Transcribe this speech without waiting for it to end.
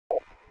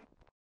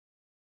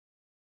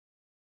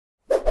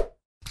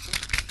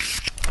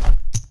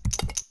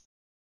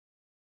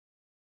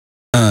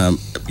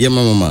ya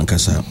mama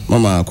nkasa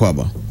mama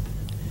akwaba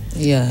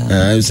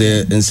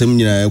say ensem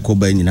nyina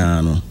ekoba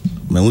nyina no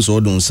me so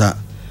odun sa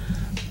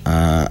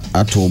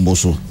ato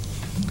boso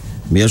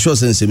me sure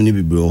say ensem ni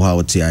bibiro ha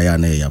wote aya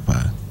na ya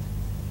pa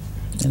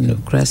no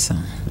cressa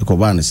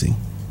ekoba na say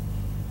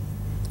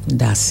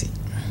dasi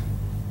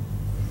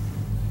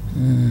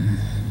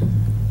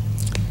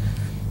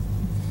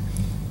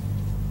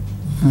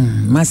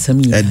masam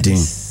ni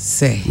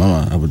say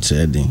mama I would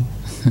say Edding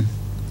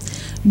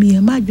me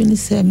imagine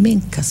say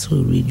menka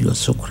so radio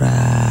so kra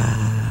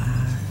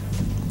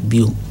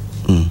bio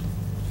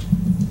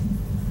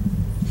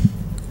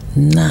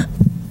na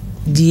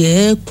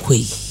die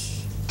kwei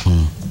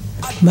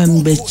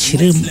man be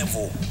chirem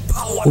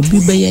obi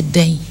be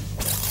yeden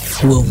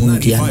wo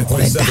hundia no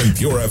kweda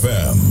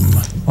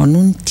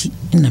onunti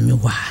na me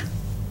wa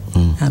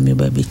me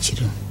ba be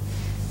chirem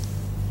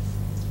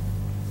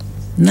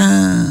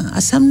na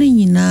asamne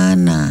nyina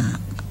na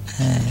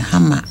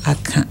hama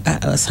aka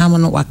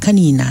asamno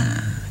wakani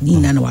na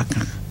nina na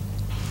wakan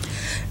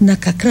na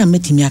kakra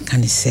metimi aka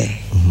ne se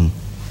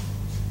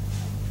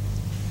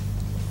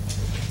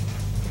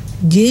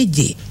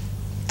jeje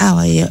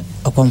awaye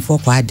Okomfour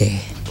Kwadee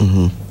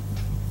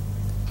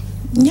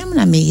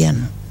nyamna me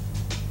yano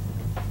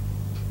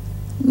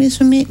me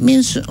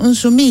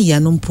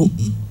yano mpo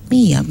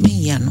me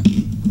yano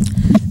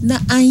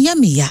na anya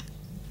me ya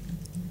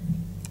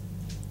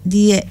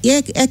die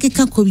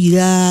ekeka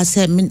kobira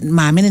se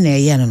ma me na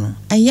yano no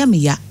anya me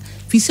ya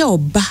fi se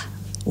oba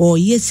o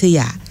yese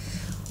ya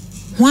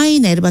why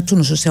na ere bato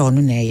no so se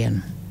onu na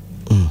yano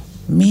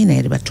me na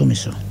ere bato me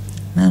so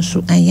na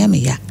so anya me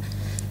ya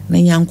na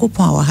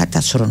Nyankopon a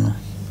wahata soro no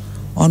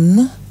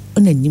onno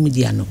ona nim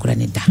di anokura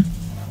ne da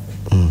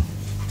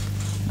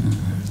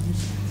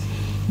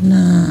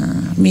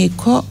na me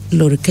ko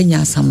lor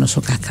Kenya sam no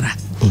so kakra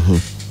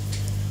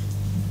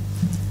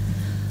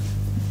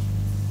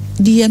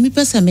dia mi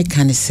pesa me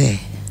kan se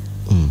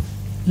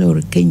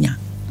lor Kenya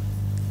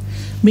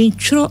me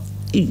chro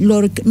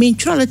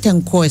le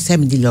tenko se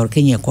me di lor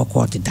Kenya ko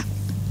da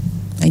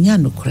anya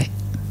nokure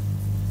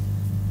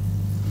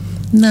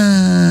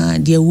na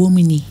dia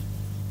womini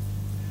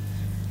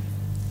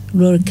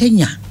lor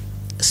Kenya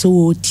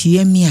so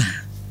tiemia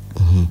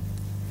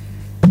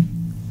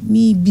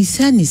mi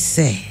bisani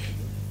se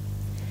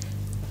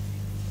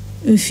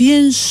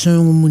mfien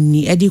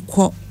sumuni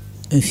ediko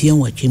mfien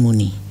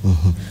watwemuni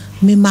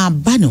me ma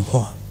ba ne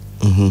ho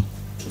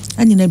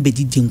ani na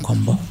bedidi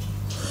nkombo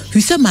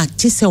fisa ma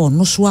tese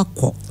ono so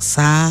akọ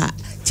saa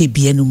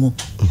tebie no mu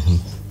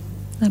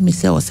na me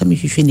se o sa me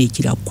hwehwe na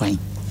ekira kwan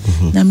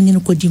na me ne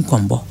ko di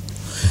nkombo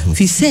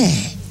fisa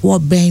wo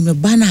ben me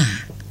bana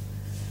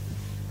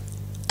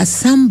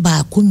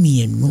asamba ko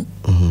mienu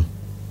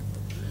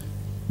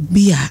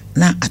bia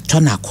na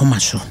atona akoma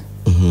so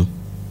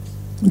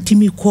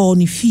ntimi ko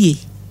ni fie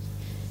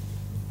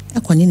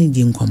akwanye ni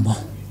di nkombo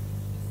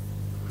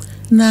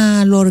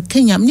na lor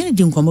Kenya mnyene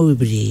di nkombo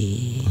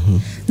bebre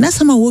na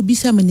sama wo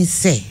bisa me ni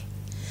se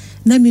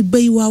na me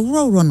bai wa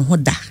woro no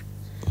hoda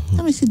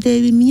na me si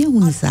David miye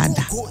huni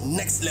sada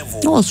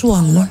no so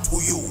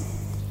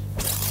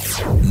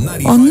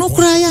onno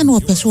kura ya no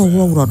peso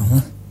woro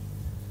no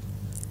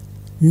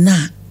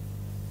na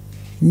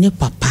ne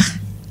papa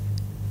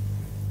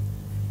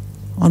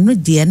ono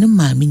die ne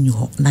maami nyu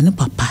ho na ne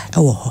papa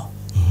ewo ho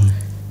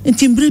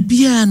ntimbre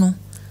bia no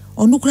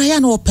ono kura ya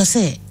no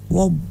pese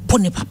wo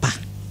bone papa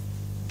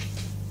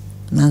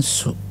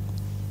nanso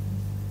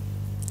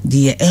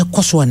die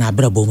ekoso na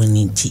abrabo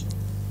muninti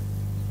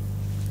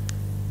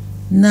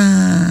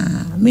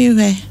na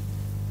mewe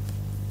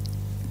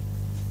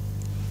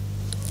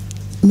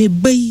me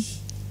bai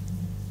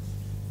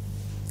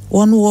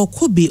ono wo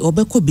kobi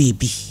obeko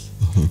bebi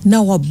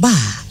na wo ba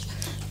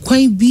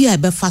kwan bia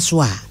be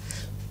faso a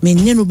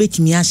menye no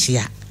betimi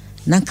ahia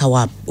na ka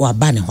wa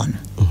ba ne ho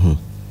no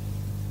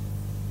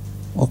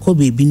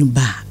okobi bi no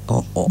ba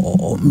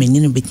menye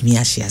no betimi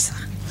ahia sa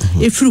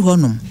efiri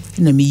honom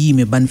na me yi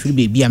me ban firi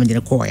bebi am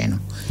de ko ye no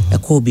e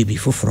ko bebi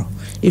foforo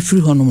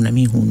efiri honom na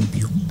me hu no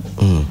bio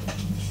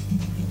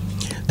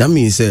that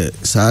means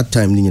say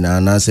time ni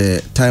nyina na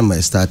say time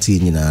I start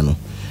nyina no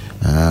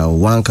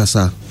wan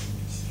kasa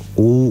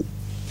o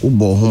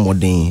ubo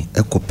homoden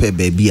ekope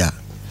bebi a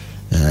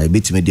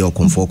betime de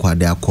Okomfour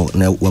Kwadee akọ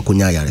na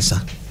wakonya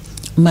yaresa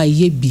ma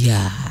yebi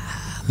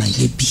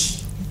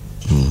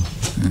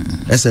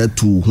esa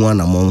tu hu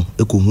anamon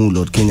ekohu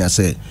Lord Kenya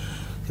say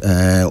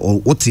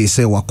oti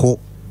say wako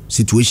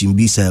situation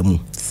bi sa mu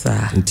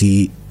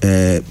nti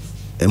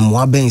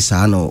mwa ben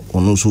sa no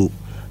ono so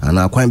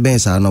ana kwan ben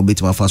sa na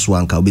obetima faso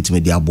anka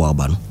obetime de abo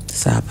aba no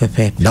sa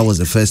pepe that was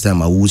the first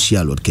time I would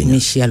share Lord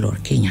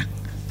Kenya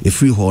a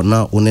free hall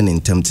now on an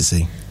attempt to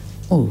say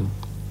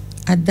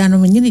adano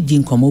menyene di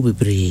nkomo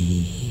bebre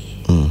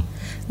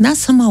na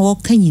sama wo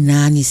kan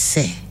nyina ni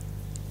se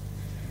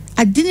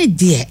adene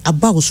de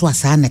abawo so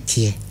asa na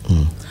tie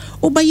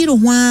obayiro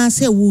ho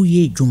se wo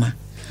ye djuma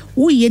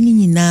wo ye ni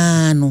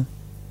nyina no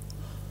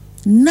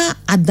na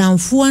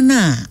adamfo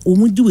na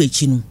omudi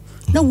wechi no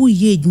na wo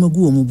ye djuma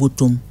gu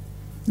omubotom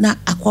na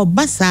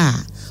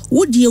akobasa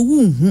wo de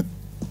wunhu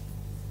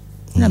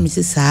na me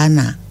se saa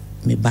na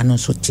me ba no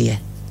so te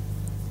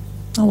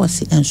na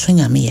wose enso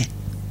nyame ye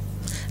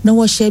na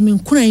wo hye me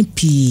nkuran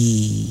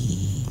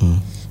pii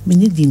me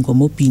ni di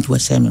ngomo pii nti wo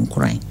hye me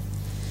nkuran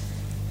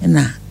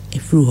na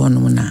efuru ho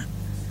no na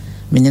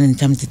me ne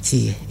ntam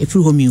tete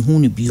efuru ho me hu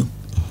no bio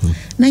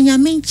na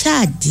nyame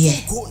ncha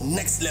de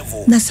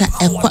na sa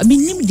ekwa me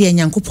nim de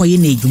nyankopɔ ye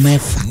na edwuma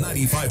efa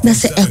na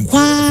sa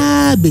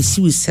ekwa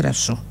besi wisere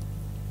so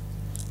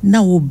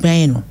na wo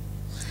ben no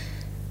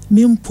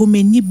me mpo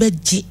me ni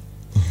beje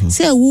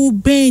se wo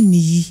ben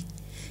ni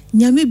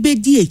nyame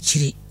bedi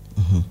akire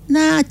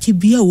na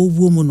tibia wo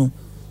wo mu no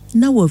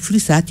na wo firi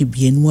sa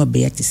tibia no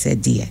abe yate se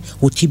de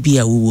wo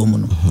tibia wo wo mu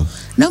no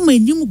na ma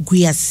nim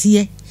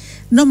guase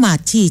na ma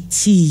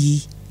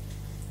titi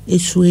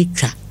esu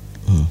etwa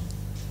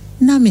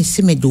na me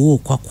se me do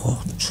kwakọ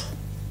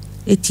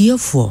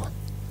etiefo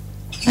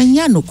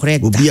anya no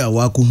kreda obi a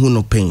wakohu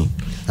no pen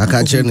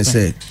aka kire ne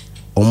se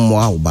ommo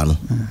awba no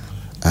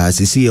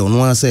sisi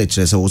ono asa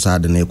kire se wo sa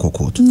de na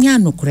ekokọ nya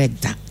no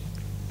kreda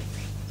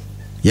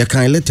ya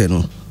kan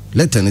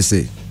letter ne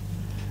se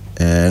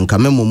nka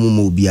memo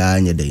mu obi a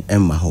anye den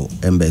emma ho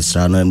embe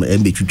sra no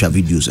embe twitwa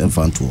videos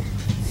emfanto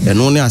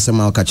eno ne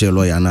asema aka kire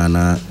lawyer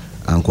na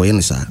ankoye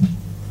ne sa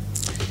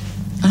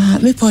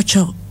me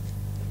pocho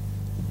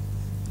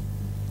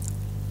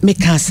me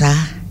kasa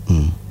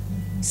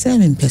se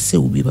me mpese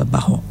obi baba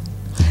ho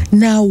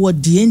na wo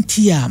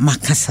dientia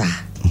makasa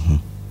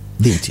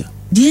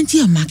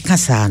dientia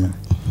makasa no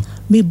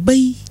me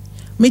bai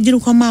me diru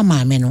kwa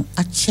mama me no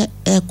ache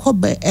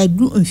ekobe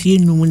edu mfie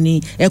num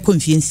ni ekọ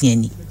mfie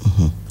nsiani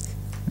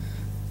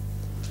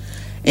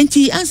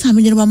enti ansa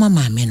me diru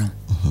mama me no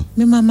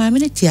me mama me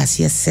ne ti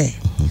ase se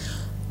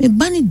me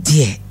bani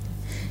die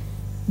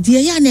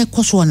ya na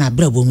ekoso na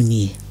brabo mu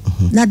ni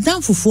na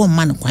dan fufu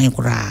man kwan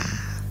kura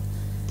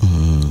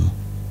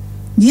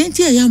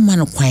dientia ya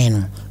man kwan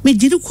no me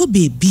diru ko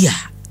bebia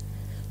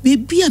me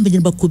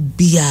diru ba ko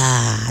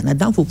bia na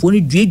dan fufu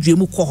ni dwedwe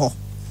mu ko ho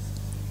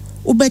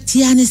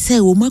obatia ne se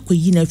wo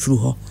makoyi na furu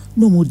ho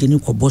no mo de ni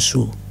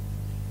koboso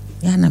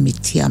ya na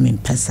metia me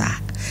mpesa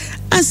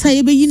asa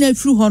ye be yi na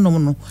furu ho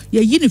no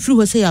ya yi ni furu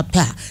ho se ya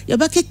pa ya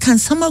ba ke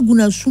kansama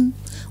guna sum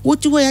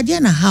woti wo ya de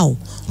na hawo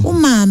wo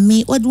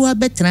maami wode wa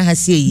betra ha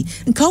se yi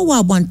nka wo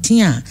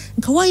abonten a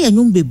nka wa ya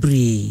nyum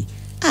bebre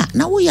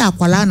na wo ya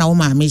akwala na wo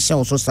maami hye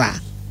wo so sa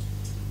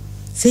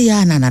se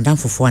ya na dan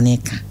fofo ne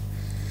ka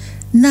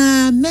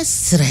na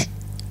mesre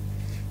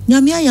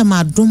nyame ya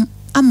madum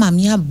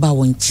amami aba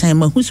won chan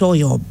ma hu so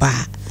yo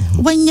ba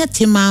wanya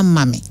tema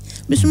amami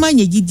mesuma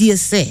nya gidie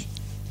se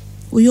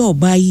wo yo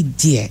ba yi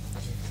die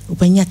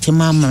wanya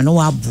tema amami na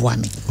wa boa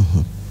me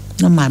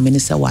na mami ne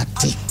se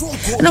wate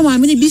na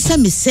mami ne bisa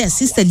me se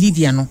sister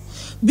Lydia no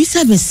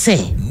bisa me se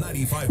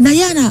na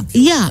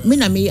ya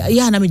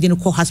me dine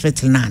ko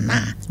hospital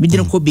na me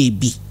dine ko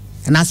baby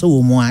na so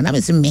wo mu na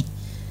me se me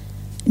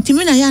nti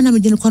me na me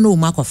dine ko na wo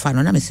mu akwafa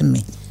no na me se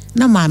me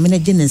na mami ne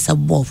dine nsa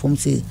bo fom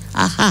se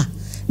aha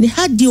ni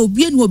hadi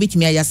obi enu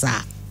obetimi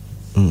ayasa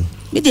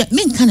me de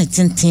me nka ne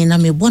tenten na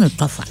me bo ne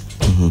tofa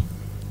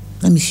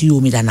na me si o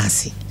me da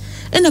nase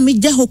na me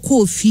gya ho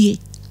ko ofie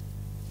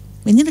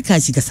me nyine ka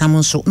sika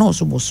samon so na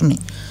so bosome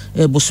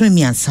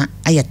mi ansa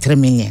aya 3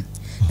 million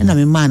na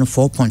me man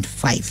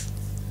 4.5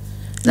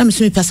 na me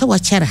so me pesa wa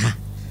chere ha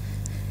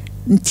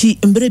nti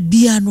mbre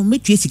bia no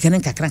metue sika ne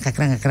kakra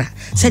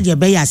se de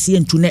be ya se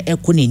ntu na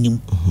eko nanim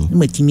na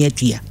matimi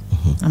atua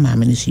ama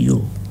me ne si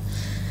yo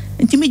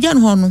nti me gya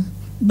no ho no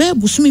be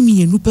bosome mi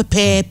yenu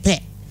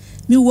pepepe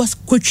mi was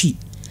kwatwi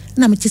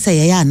na me tisa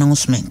ya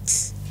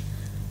announcement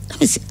na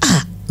me se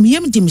me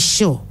yem di me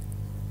show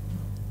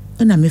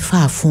na me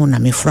fa phone na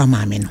me fra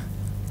maame no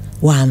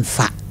wa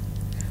mfa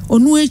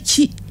onu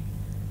echi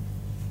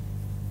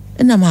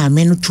na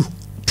maame no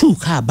tu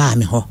ka ba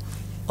me ho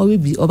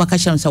obi obaka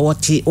sham sa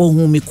wote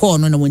ohun me call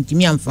no na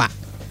wontimi amfa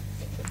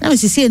na me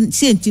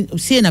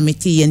se na me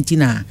ti yenti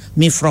na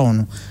me fra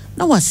no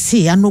na wa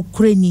se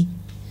anokure ni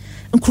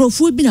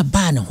nkrofo bi na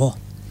ba ne ho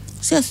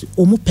se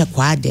omu pe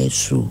kwa da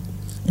so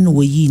na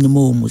wo yi ni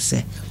mo mu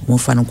se mo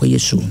fa no koye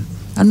so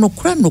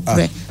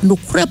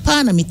anokure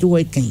pa na me ti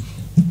wo kan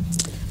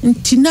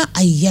ntina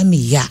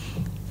ayame ya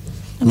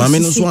mame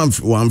no so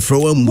wan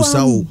frowa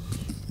musa o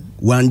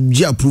wan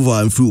gi approval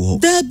and free ho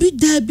dabi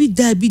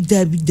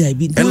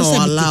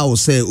no allow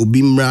say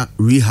obi mra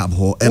rehab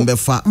ho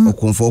embefa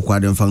Okomfour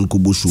Kwadee mfa ko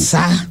bosu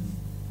sa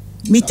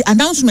meet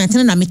announcement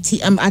na meet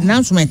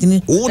announcement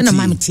ni na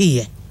ma meet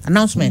here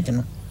announcement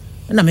no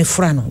na me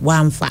fra no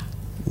wan fa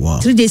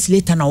 3 days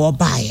later na wo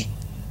baaye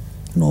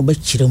na oba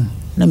kirem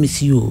na me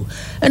see you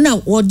na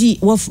wodi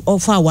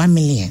offer 1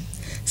 million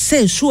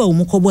say so wo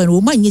mkobo na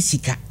wo manye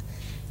sika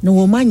na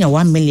wo manya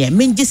 1 million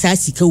menje sa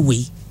sika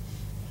we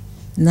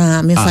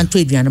na me fanto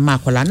aduane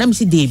makola na me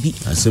si debi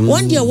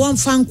one day one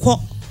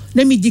fanko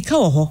na me dika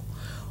wo ho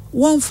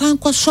one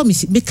fanko so me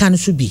be kan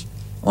so bi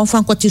one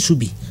fanko te so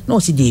bi na o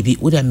si debi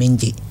wo da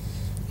menje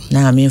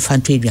na me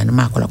fanto aduane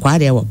makola kwa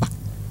de wo ba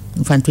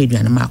me fanto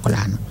aduane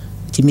makola no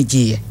ti me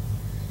giye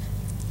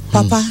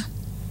papa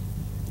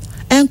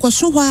enko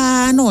so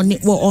hwa na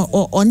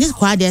oni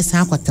Kwadee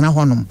san kwatena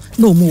honom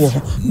na omu wo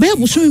ho be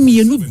buso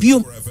mienu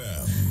biom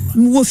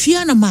wo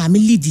fia na ma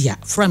Lydia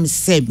from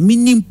Seb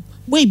minim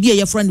boy bia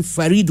ya friend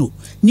Farido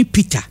ni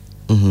Peter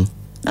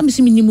na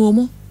misi minim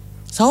omo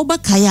sa wo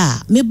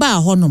bakaya me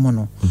ba honom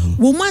no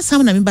wo mu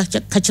asam na me ba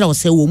ka kira wo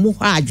se wo mu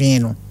hwa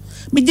adwen no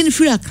me din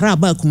firi Accra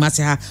ba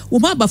Kumase ha wo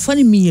ma ba fa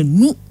ne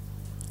mienu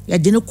ya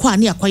de ne kwa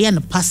ne akoya ne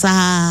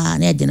pasa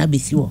na ya de na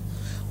besi wo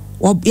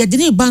ya de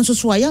ne ban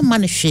so ya ma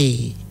ne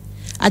hwe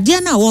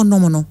ade na wo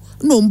nom no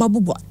na o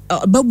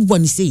babubo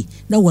ni sei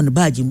na wo ne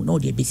baaji mu na o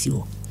de besi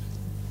wo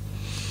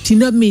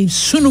tina me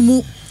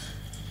sunumu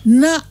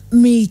na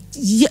me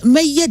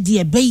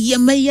ye beye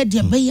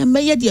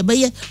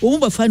o mu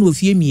ba fa ne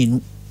ofie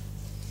mienu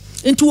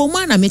enti wo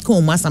ma na me ka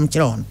o ma asam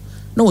kire on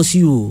na wo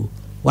si o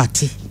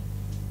wate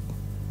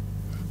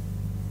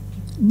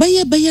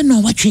beye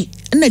no watwe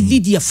na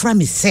Lydia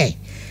from say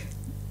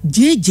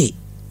jeje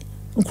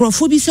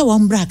nkrofo bi se wo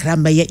mbra Accra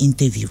beye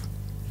interview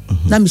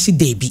na me si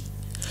debi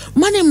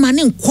mane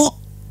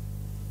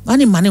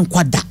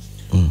nkwa da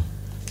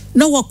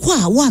na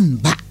wakwa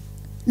wamba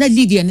na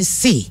Lydia ne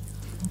say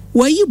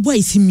wayi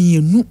boys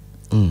mienu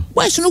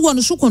boys no go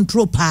no so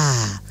control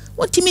pa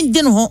wotimi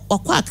de no ho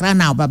wakwa Accra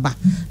na obaba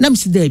na me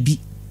si debi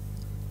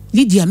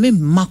Lydia me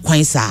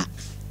makwan sa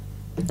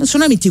nso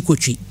na me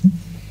tikotwi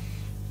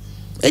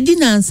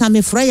edina nsa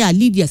me fraya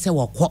Lydia se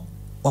wakwa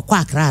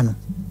Accra no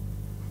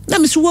na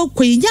me so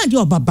wakwa nya de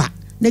obaba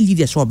na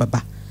Lydia so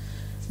obaba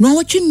no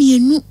watwe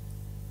mienu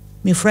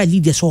me fra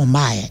Lydia so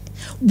mbaye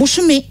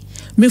bosume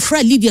me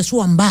fra Lydia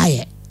so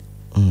mbaye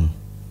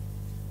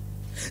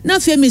na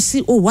fe me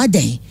si o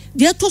wadan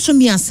de to so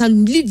me asal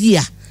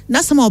Lydia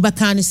na sama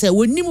obaka ne se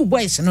wonimu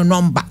boys no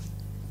number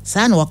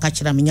sa na waka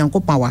kira me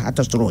nyankopon wa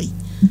atosoro yi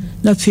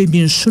na fe bi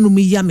nsunu mu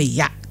ya me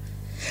ya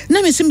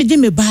na me se me de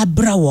me ba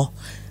brawo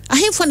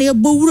ahemfa na ye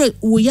bowura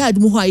wo ya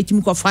admu ho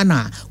ayetimi kofa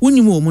na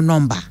wonimu o mu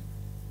number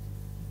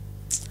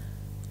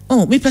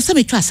me pesa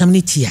me twa asam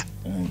ne tia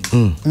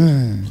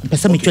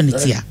pesa me twa ne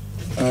tia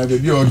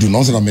baby o do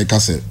no say na make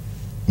say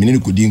me ni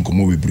kodi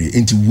nkomo webre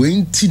enti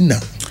wenti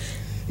na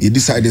you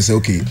decide say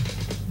okay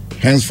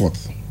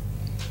henceforth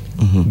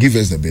give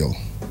us the bill,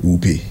 we'll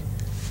pay.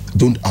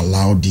 Don't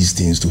allow these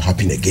things to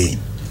happen again.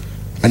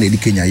 And in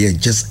Kenya, yeah,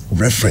 just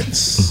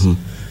reference.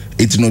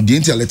 It's not the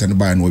entire letter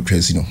by no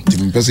press, you know.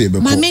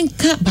 My men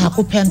can't back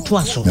up and to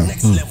us. The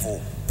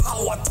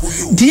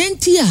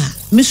entire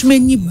Miss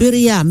Many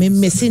Beria, me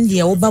messing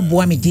the Oba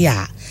Boami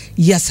dear,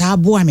 yes, our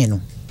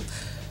Boameno.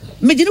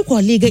 Medino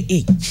call legal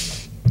age.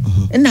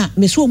 And now,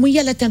 Miss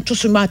Womuya let them to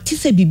some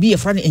Tissa be a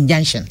friend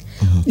injunction.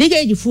 Legal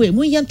age for a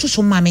million to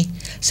some mammy,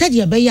 said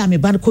your bay, me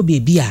banco be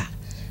beer.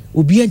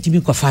 Ubian to be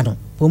cofano,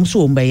 whom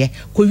so by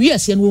Korea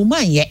and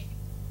woman yet.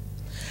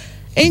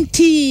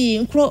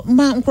 Enti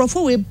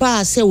Crawford we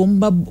ba say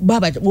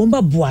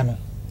womba buano.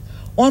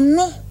 On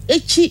no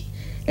echi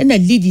and a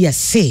Lydia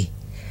say.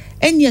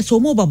 And yes,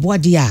 omoba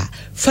boadia,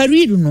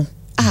 Faridu no.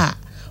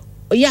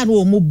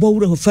 Yano mo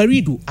bowro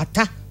Faridu,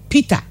 ata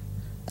Peter,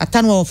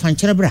 atano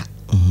fanchabra.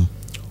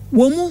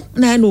 Womu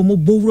na no mo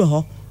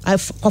bowro I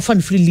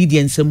often free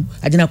Lydia and some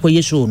I didn't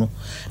acquire no.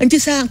 And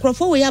this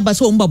Crawford we are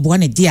so umba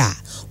buane dia.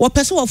 What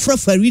person of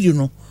Faridu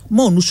no,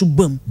 more no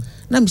subum.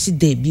 Namsi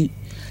debut.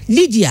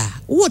 Lydia,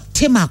 what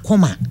tema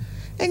koma?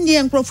 And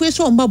the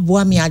Professor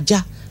Mbabuami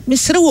aja,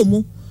 Miss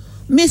Romu,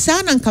 Miss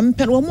Anna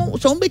Camperomo,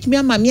 so bet me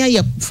a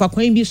mamia for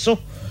queen so.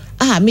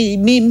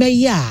 Me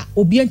ya,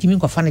 obedient me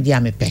cofana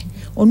diamepe.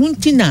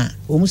 Onuntina,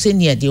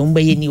 Omusenia, the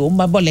Umbayeni,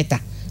 Umba Boleta,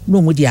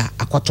 no mudia,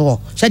 a quator,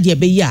 Shadia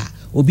Beya,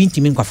 obedient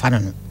me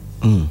cofana.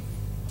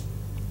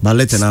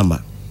 Ballet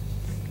number.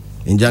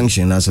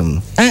 Injunction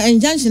asam.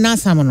 Injunction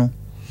asamano.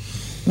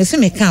 Miss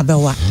me can't be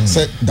what.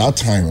 Said that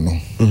time, no.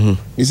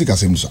 Is it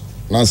Casimsa?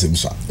 Last him,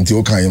 sir, until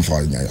you can't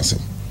find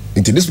yourself.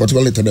 Into this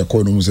particular letter, the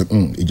coin was a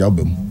job.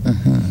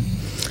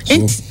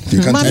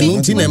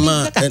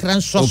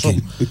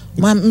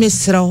 My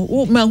Miss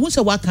Row, my who's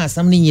a worker,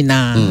 something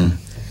na.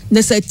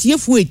 The said,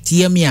 wait,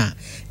 dear mea,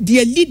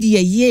 dear Lydia,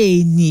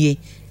 ye, near,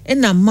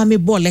 and a mammy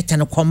ball letter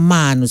no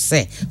command,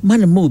 say,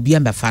 man, mo be a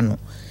bafano.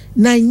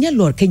 Nine year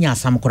Lord Kenya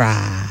some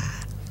cry.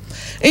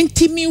 And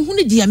Timmy,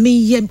 who dear me,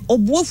 yem, or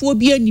both will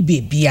be any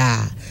baby.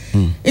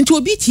 And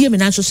to be here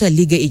and answer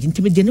legal age, and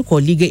didn't call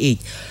legal age.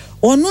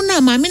 Or no, now,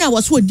 my men, I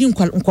was what didn't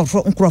call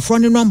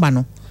Crawford and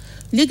Rombano.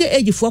 Legal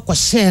age for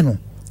Coseno.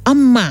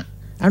 Amma,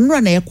 and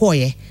run a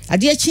coy. A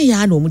dear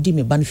Chiano,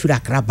 Mudimi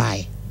Banfura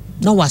Crabai.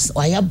 No was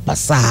I have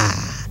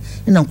Bassa.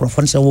 And Uncle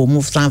Francis will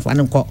move some for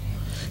uncle.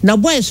 Now,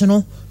 boys,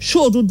 no,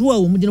 sure to do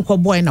a woman call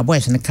boy and a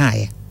boys in a car.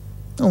 I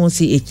won't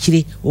see a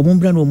chili or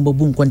Mumbran or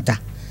Bobun Quanta.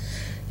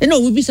 And no,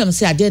 will be some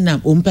say I did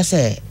not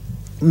umpase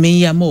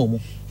me a momo.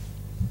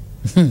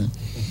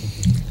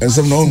 And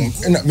some no,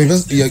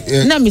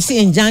 now me see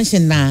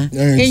injunction na.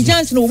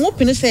 Injunction no mo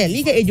pene say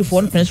legal age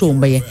for pene so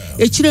mbaye.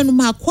 E chire no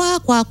ma kwa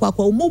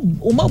o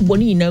ma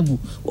boni inagu.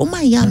 O ma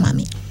ya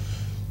mami.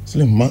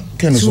 Slim ma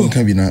Ken so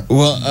kan bi na.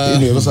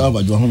 Well, you know so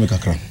aba jo ho me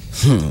kakra.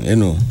 You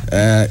know.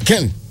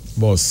 Ken.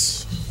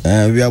 boss.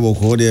 We have a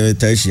code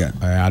Tasia.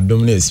 I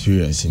don't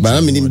experience. But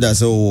I mean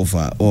that's all for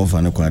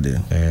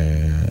Kwadee.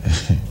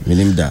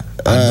 Minim da.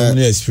 I don't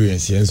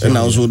experience. Yes. And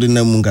also the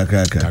name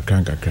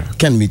Kakra.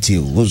 Can meet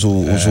you.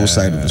 Also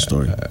side of the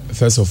story.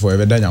 First of all,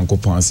 every Yanko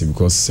Pansi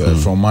because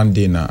from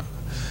Monday na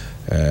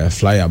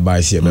flyer by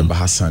here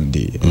by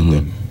Sunday and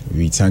then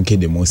we thank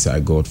the Most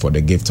High God for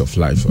the gift of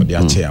life for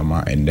the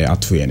chairman and the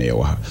atwe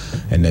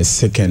and then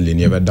secondly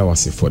never that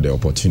was for the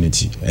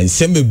opportunity and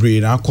same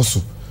brain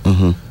akoso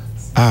and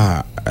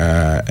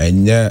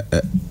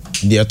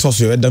the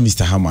atoso you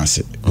Mr. Hammer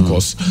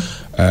because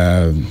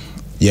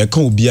ye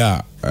can be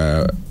a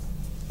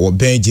or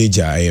ben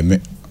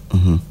jeja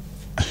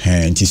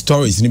and his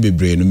stories ni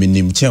bebre no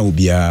minim chen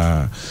obi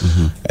a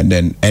and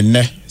then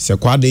se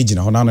Kwadee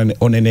gina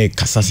on ene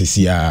kasa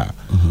sesia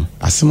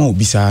asema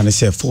obi sa ne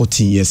say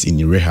 14 years in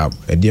rehab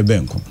e de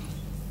benko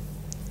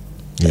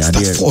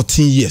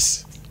 14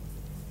 years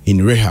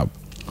in rehab.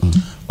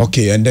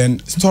 Okay, and then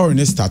story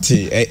ne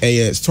started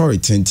a story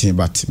tinting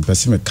but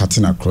person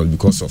cutting across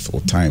because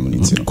of time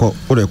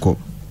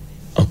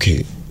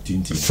okay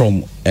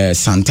from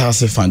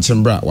Santase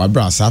Fanchembra wa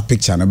bra sa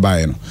picture na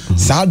buy no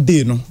sa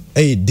day no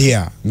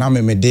there na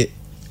me de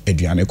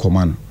aduane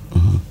command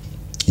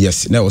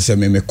yes na o say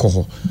me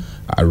ko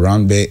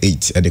around be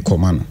 8 at the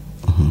command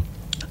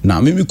na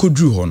me ko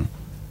dru ho no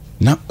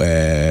na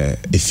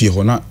efie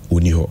ho na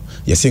oni ho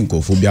yes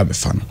nkofo bia be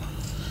fa no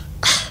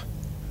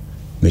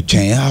me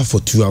twen ya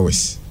for 2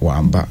 hours wa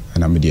amba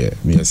na me de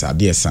me yes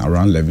ade san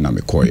around 11 na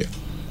me call ya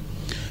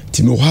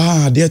ti me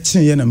ha de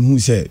chen ye na me hu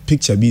say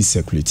picture be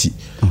security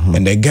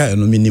and the guy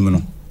no minimum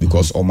no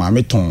because o ma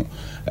me ton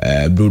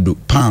brodo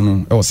pan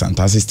no e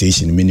Santase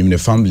station minimum the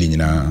family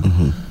nyina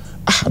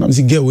na me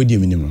say girl we dey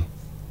minimum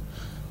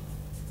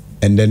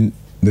and then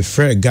the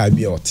friend guy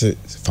be out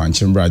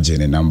Fanchembra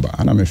Jane number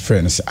and I'm a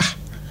friend say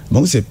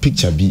mo say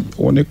picture be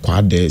on e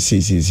Kwadee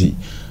see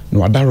no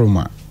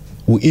adaroma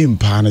wo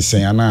impa na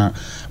say ana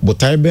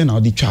botai be na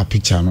odi twa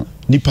picture no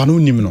nipa no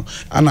nim no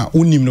ana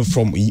onim no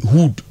from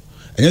hood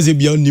anya say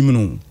bia onim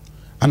no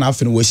ana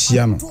afi no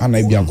wahia no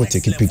ana bia go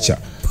take picture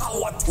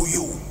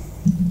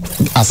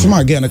asema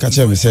again na ka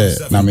che me say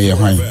na me ye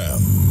hwan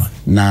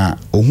na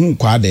ohun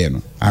Kwadee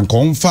no anka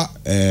onfa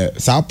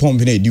sa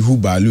pomp na edi hu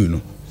balu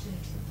no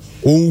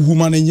on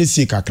human and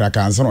yesi kakra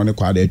kansa no ne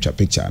Kwadee twa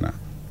picture na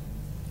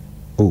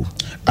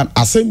and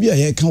assembly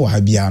here kan wa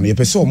bia no ye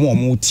pese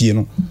omo tie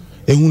no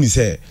ehun ni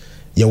say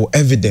your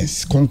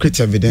evidence concrete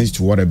evidence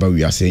to whatever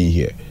we are saying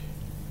here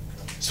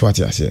so what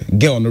I say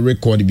get on the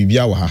record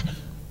bibia wa ha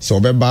so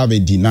obeba be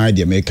deny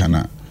the make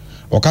na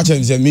o ka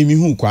che say me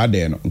hu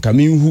Kwadee no nka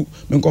me hu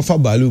me nkofa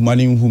balu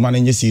mani hu mani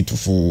yesi to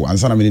fo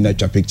ansa na me na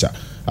twa picture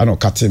ana o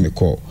kate me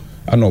call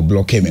ana o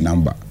block me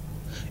number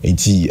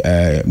enti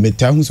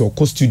meta hu so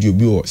ko studio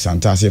bi o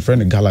Santase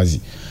friend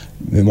Galaxy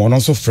me mo no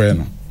so friend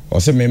no o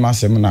se me ma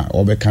sem na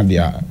obeka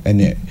dia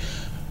ene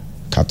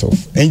cut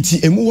off enti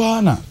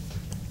emuwa na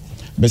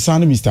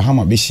besane Mr.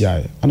 Hammer be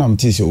share ana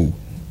mte se o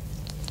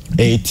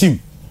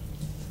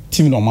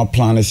team no ma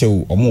plan se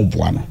o mo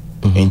boa no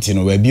enti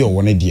no we bi o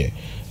wona de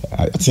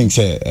I think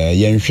say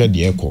yen hwe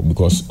de eko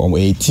because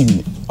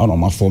team ana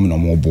ma form no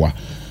mo boa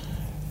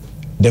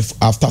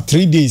after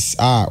 3 days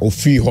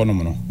free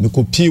honom no me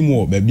ko pie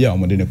mu ba bia o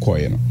mo de ne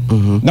koye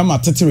no na ma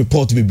tete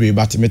report be brave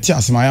but me ti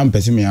asema ya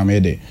mpese me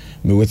amede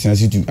me wetin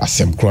asi to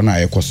asem kro na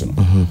ayekoso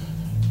no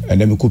and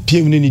then me ko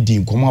pie mu ni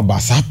din komo aba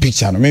sa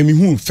picture no me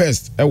hu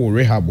first e wo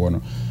rehab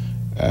no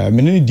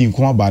me ni din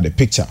komo aba the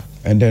picture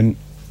and then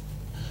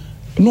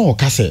no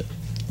ka say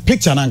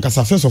picture na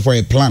nkasa first of all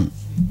a plan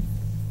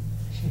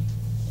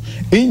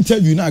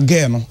interview na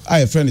girl no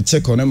I friend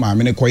check on ma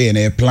me ne koye na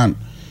a plan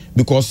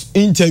because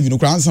interview no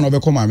kran san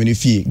obekọ ma me ne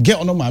fie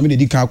get no ma me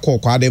dey kan call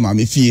Kwadee ma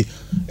me fie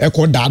e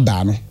ko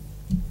dada no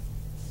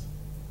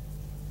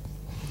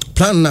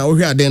plan na o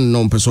hwe aden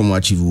no person mo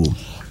achieve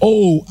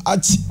wo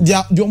at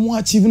the mo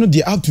achieve no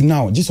dey up to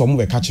now just omo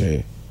be catch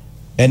and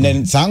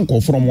then san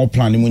ko from more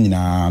plan mu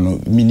nyina no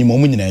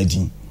minimum mu nyina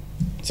adi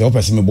say o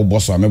person me bobo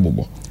so me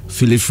bobo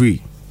feel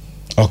free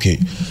okay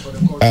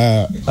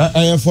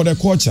for the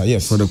culture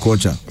yes for the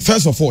culture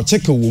first of all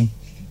check a womb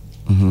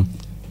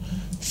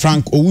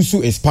Frank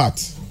Owusu is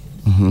part.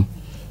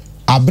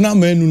 Abna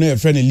menu na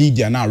friend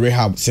Lydia na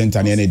rehab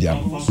center na dia.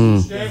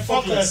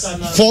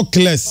 4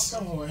 class.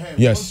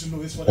 Yes.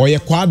 Or ye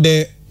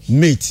Kwadee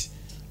mate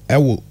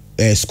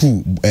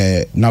school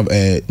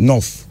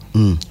North.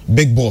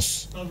 Big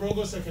boss.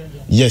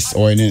 Yes,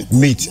 or any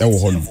mate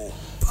hono.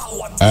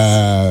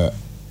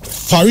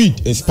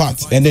 Farid is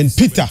part and then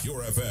Peter.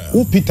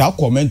 Oh Peter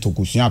comment to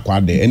kusua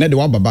Kwadee and then the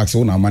one babak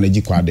so na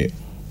manage Kwadee.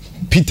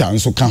 Peter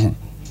nso ka ho.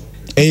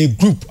 A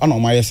group and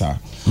on my sir.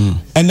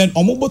 And then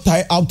omobo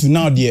tie up to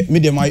now there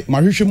me de my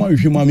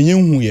hwehwema me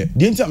hu ye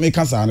de ntia me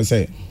kasa na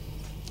say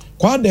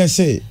Kwadee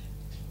say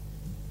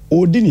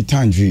odi ni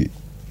tandwe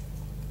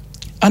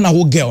ana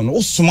wo girl no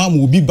osoma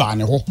ma obi ba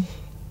ne ho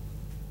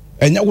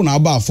enya wo na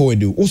aba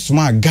forward o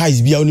osoma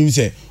guys bia onim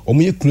say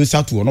omo ye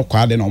closer to no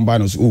Kwadee na omba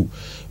no so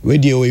we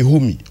dey we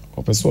homie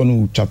o person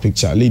who twa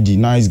picture lady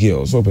nice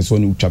girl so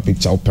person who twa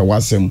picture o pe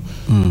wasem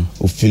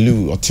o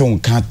feel o te on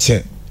ka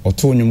che o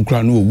to nyum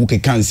kra no owu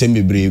keka nsem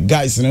bebre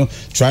guys no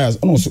try as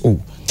no so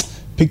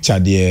picture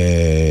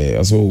there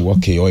also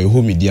okay or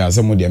home media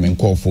some of them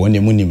call for any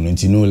money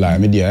no lie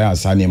media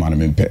asa na man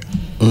mempe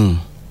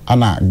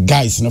ana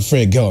guys no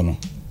free girl no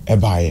e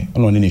buy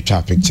no ni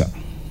twa picture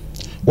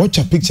watch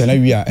a picture na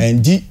we are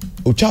and di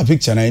o twa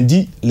picture na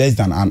ndi less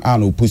than an hour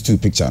no post two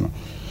picture no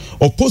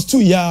o post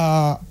two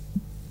ya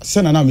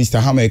send na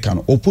Mr. Hammer can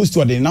o post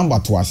two the number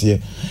to us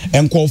here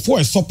and call for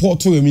a support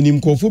to a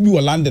minimum call for be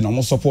London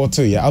no support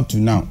to ya up to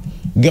now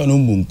girl no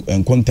mun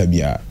encounter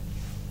bia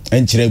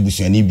en kire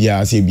busuani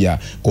bia se bia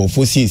call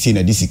for see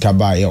na disika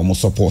ba ya o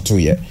support to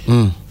ye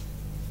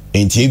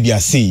enti bia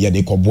say ya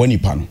de kobo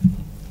nipa no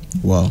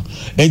wow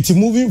enti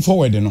moving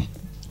forward no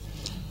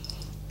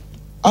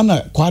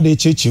ana Kwadee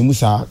cheche mu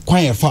sa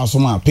kwan e fa so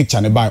ma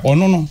picture ne bai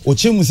ono no o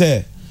che mu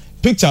se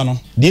picture no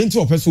de enti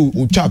o person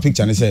o twa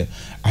picture ne se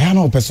aya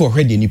na o person o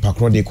hwede ni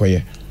pakro de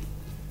koye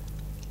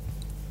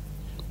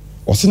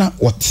o sina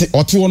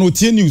oti wono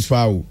tie news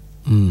fa o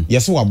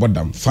yes wa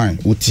bodam fine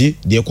o tie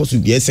de ekoso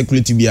bia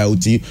security bia o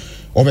tie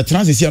o be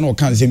transit na o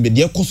kan se be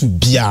de ekoso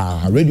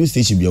bia radio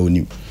station bia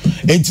oni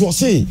enti o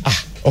say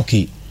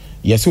okay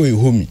yes o e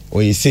home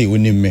o e say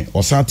oni me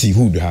o santi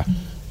hood ha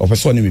o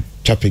person ni me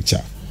twa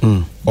picture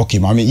okay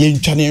mama ye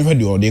ntwane ehwe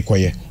de ode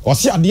koye o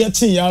se ade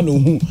ete ya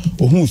no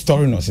hu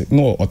story no se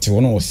no ote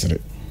wono osere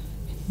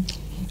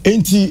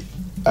enti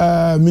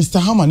Mr.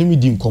 Hammer ni mi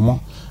di nkomo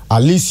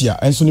Alicia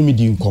enso ni mi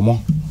di nkomo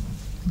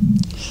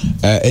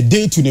a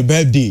day to the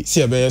birthday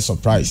see a be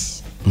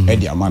surprise e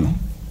di amano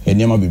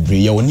eniema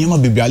bebre ye oniema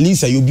bebre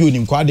Alicia you be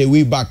onim Kwadee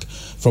way back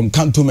from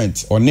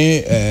cantonment one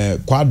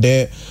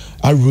Kwadee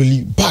are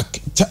really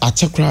back a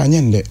chakra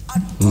nyende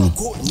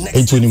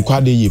enti onim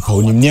Kwadee ye pa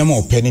onim niema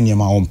ope ne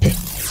niema ompe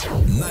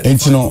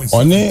enti no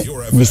one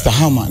Mr.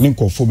 Hammer ne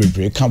nkofo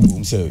bebre ka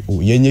bom say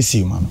o yenye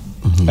si ma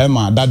no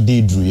ma that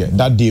day drew ye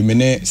that day me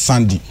ne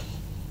Sandy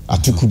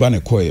atukuba ne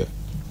koye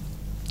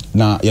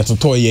na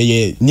yatoto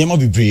ye niema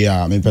bebre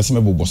a me pese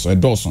me boboso e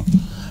doso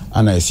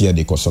ana ese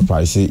de ko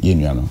surprise ye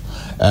nua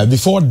no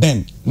before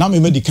then na me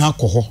medical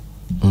akoho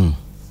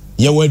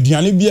ye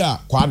waduane bia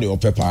Kwadee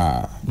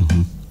opepa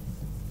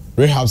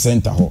rehab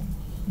center ho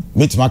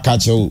metima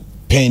catch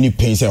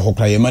pain say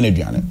hokra ye man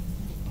aduane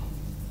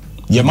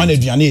ye man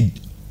aduane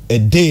a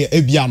day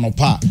e bia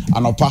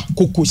anopa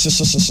koko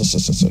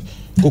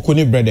koko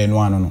ni bread and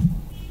one no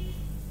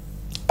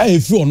e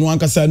fi onu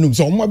ankasa num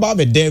so mo ba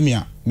be dem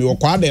a me wo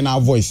Kwadee na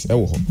voice e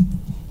wo ho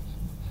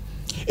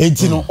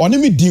enti no oni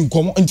me di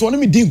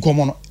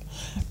nkomo no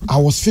I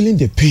was feeling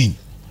the pain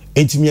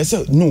enti me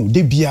say no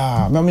de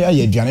bia me ya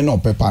aduane na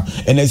opepa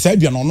and e say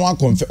aduane ono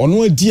akonfe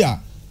ono adi a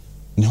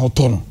ne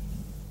hoto no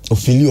o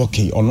feel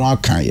okay ono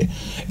akan ye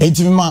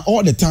enti me ma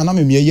all the time na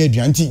me ye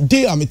aduane enti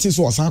day am it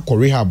so osan ko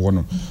rehab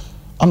no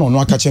ana ono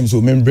aka chem so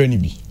membre ni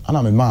bi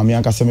ana me ma me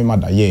anka se me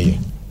mada ye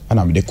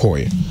ana me de call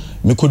ye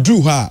me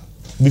kodru ha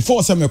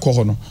before se me ko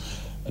ho no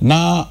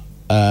na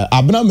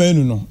abna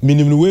manu no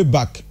minimum way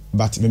back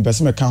but me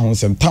person me kan ho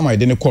sem time I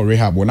dey call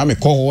rehab na me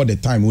call all the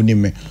time oni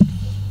me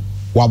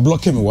wa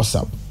block me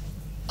WhatsApp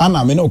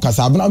ana me no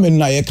kasa abna manu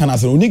na ye kana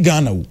se oni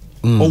Ghana wo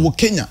o wo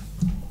Kenya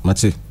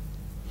mate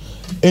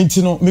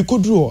enti no me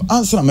kodru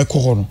answer me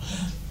call ho no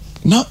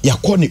na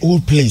yakọ ni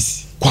old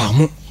place kwa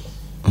mo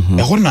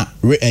e ho na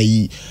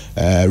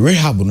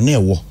rehab no na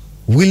ewo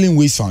Willing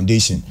Ways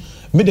Foundation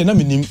me de na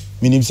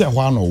minim se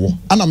ho ana wo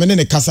ana me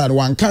ne kasa de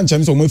wan kan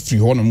chem so mo free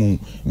ho no mu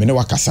me ne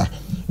wakasa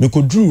me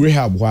kodru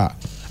rehab ho a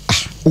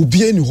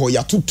obi ani ho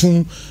ya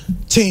tutum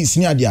chains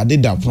ni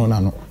ade da pono na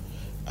no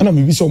ana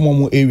me bi so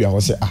mo area ho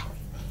se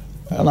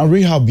ana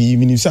rehab bi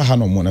minim se ha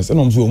no mo na se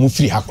no so mo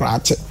free akra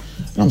ate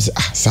na me se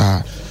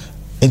sa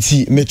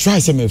enti me try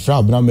se me free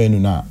abna menu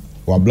na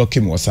wa block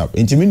him WhatsApp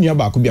enti me nua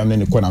ba ko bia me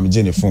ne ko na me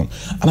je ne phone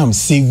ana me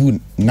save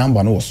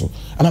number no so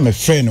ana me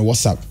friend no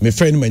WhatsApp me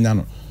friend no manya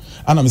no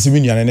ana me se me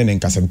nua ne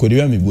nkasa ko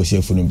de me bo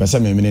se phone pesa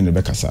me ne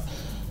be kasa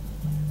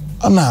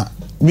ana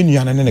me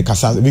nua ne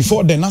kasa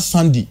before then na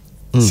Sandy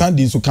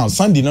so count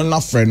Sandy no na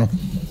friend no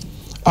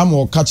am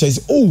o catch is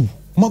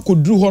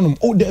makodru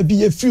honum there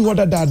be a free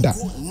order dada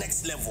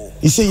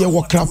he say ye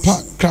wo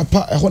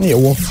krapa e ho na ye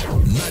wo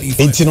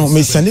enti no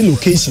me send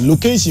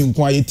location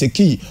kwa ye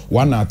take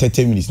 1 hour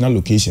 30 minutes na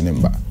location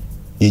number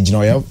e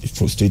gina ya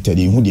frustrated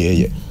e hu de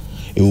ye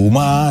e wo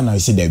ma na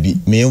say there be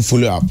me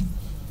follow up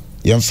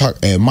ye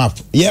map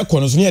ye ko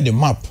no so ye the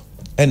map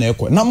e na e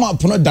ko na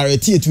map no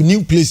direct you to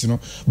new place no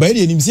but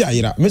ye nim say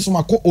ayira me so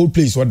makọ old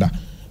place order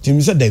ti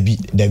me say there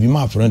be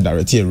map no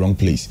direct you wrong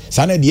place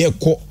sa na de ye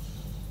ko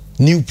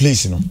new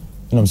place no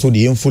no so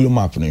the follow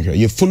map no here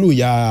you follow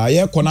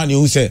ya kona ne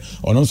who say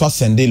ono so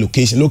send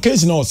location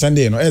no send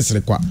no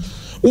esre kwa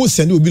who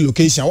send obi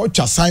location what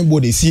cha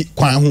signboard e si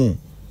kwan ho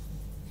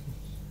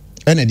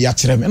ene de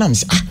akere me na me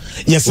say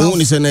yes who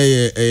ni say na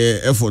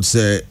effort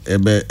say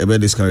ebe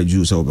discourage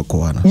you say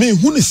obeko ana me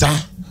who ni sa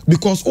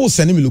because who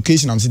send me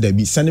location am say there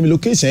be send me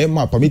location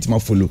map permit ma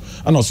follow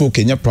and also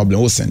okay nya problem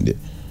who send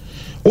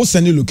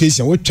the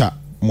location what cha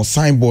mo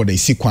signboard e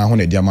si kwan ho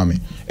na dia ma me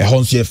e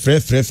ho nso ye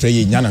frɛ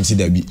ye nya nam se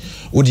da bi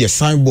wo de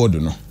signboard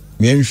no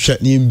me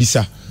nhwɛ ne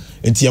mbisa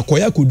enti ye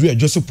koya kodu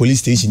adwoso police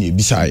station e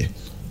bisa ye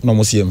no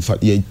mo se ye mfa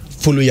ye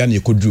follow ya na ye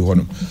kodu ho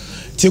no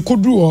ti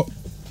kodu ho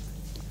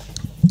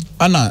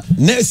ana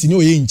nurse ni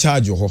o ye in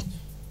charge ho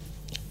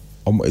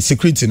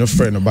security no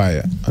friend no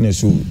buy ana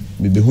so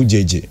be hu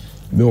jeje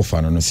be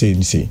ofa no say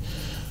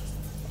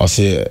or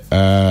say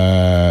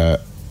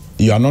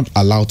you are not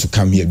allowed to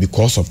come here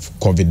because of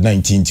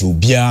COVID-19 to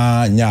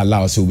bia nya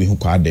allow so be hu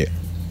Kwadee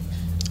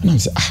and I'm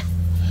say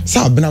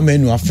sa bena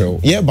menu afrɛ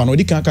ye ba no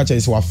di kan ka kyerɛ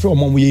say wa afrɛ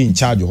o ye in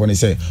charge ho ne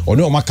say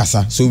oni o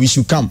makasa so we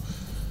should come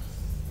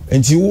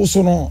enti wo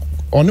so no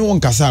oni won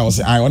kasa o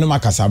say oni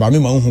makasa ba me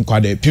ma hu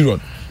Kwadee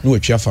period no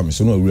atwa fam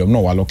so no awuram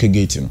no wa lock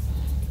gate no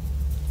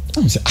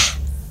I'm say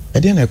e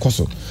dey na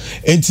ekoso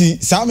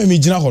enti sa me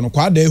gina ho no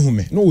Kwadee hu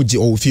me no oje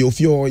o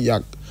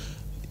fie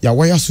ya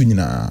waya so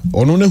nyina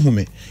ono na hu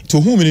me to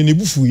hu me ne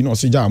bufu yi no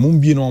so ja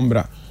mumbie no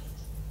mbra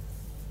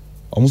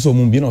omuso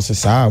mumbie no so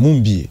saa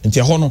mumbie enti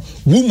ho no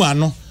woman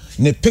no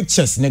ne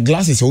pictures ne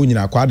glasses o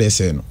nyina Kwadee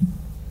se no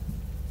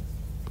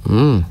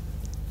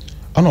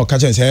ana ka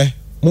chen se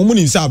mo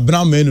muni nsa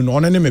abna manu no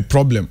ono ne me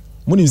problem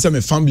muni nsa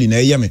me family na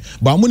eye me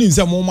ba muni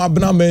nsa mo ma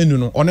abna manu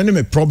no ono ne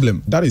me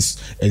problem. That is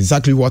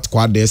exactly what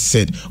Kwadee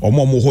said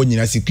omo ho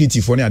nyina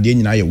security for ne ade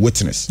nyina ye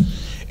witness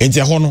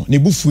enti ho no ne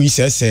bufu yi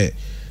se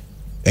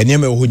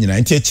enema ho nyina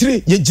enti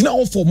akire ye gina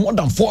ho for more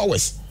than 4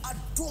 hours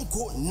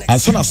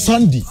asana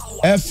Sunday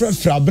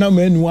frɛ abna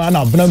manu ana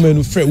abna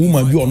manu frɛ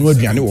woman bi ono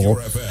aduane wo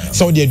ho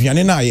so de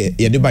aduane na ye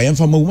de ba ye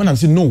mfa ma woman am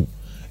say no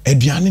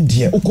aduane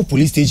de okɔ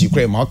police station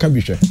kra ma aka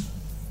bi hwɛ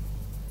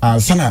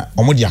asana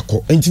omo de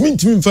akɔ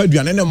ntimi mfa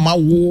aduane na ma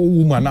wo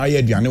woman na ye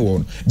aduane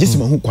wo just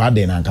ma hu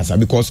Kwadee na ankasa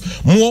because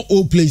more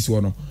old place wo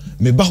no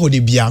me ba ho de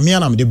bia me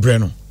ana me de bre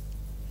no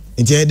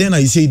enti e den na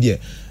you say there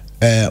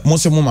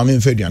most of my men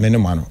fed you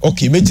and man.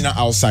 Okay, imagine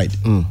outside.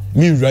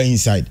 Me right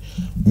inside.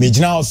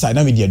 Imagine outside.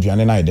 Na me di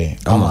aduane na ide.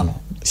 Amano.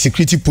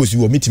 Security post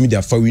we meet me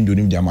there for window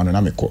nim dia mano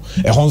na me ko.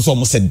 E hon so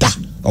mo se da.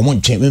 Omo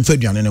ntwen men fed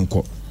aduane ne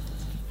nko.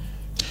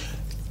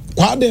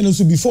 Kwadee no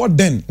so before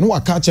then, no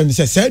waka chem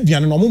say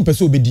aduane no mo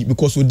mpese obedi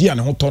because odi ane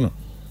ho to no.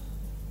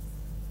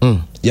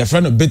 Your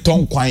friend no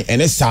beton kwan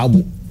ene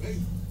saabu.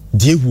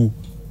 Die hu.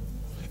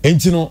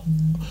 Enti no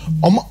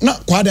na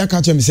Kwadee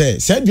aka chem say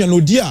aduane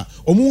odi a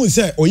omu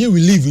say oye we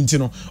live into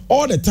no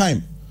all the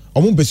time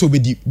omu pese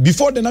obedi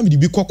before the na me di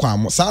bi kokwa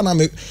mo sa na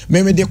me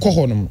de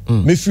koho no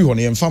me free ho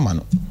no ye mfama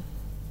no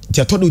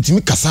ti atodo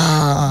utimi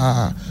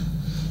kasa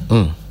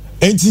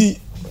enti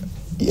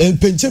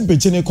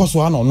penche ne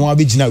koso ana no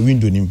abegina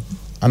window nim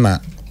ana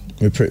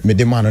me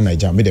de man na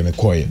ja me de me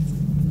koye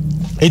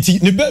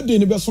enti ne birthday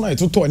ne be so na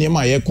etoto ne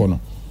ma ye ko no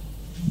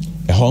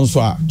e hon so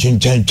a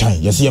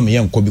chan yes ye me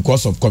yenko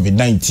because of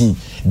COVID-19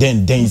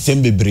 then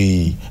same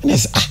bebre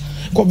yes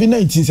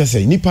COVID-19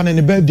 say nipa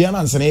ne birthday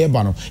na nse na ye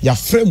ba no ya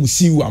frɛ mu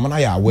siwu amana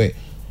ya awe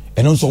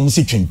eno nso mu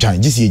se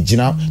twentwan just ye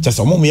gina just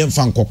omo me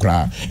yemfa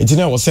nkokra enti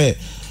na wo say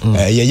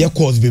ye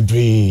cause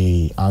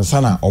bebre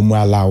ansana omo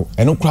allow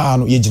eno kra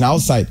no ye gina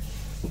outside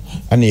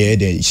and ye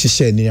de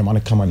hihye ne yama na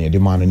kama ne de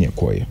man ne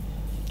ekoye.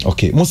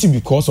 Okay, mostly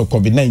because of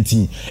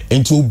COVID-19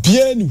 and to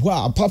be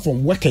anywhere apart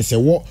from workers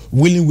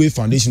Willing Way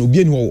Foundation be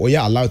anywhere or you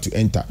are allowed to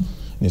enter.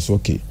 It's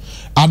okay.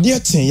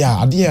 Adia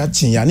ya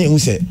ne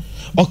say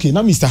okay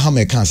now Mr.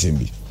 Hammer can say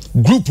be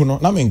group no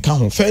na me nka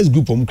ho first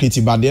group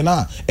creative but then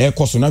na e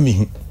koso na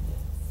me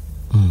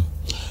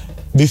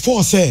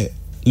before say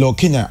lo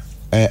Kenya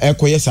e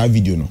koye sa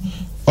video no.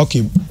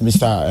 Okay,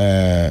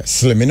 Mr.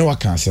 Slimene wa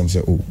kan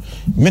say oh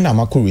me na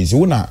makoraise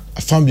wo na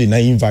family na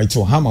invite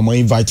to Hammer ma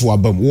invite to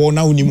abam wo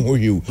na unim ho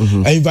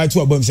hwe I invite to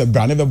abam say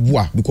bra na be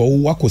boa because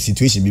wo wako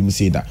situation bi mu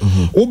say that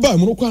wo ba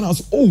mu no kwa na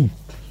oh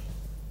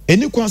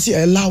eni kwa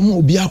say allow mo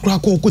obi akra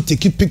ko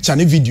take picture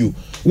na video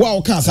wa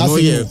o kan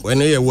say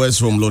when you words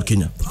from Lord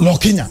Kenya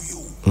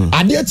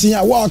ade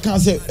tia wa o kan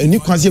say eni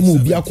kwa say mo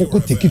obi akoko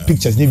take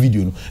pictures na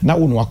video no na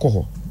wo no akọ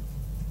ho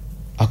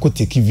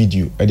take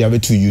video e dey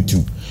to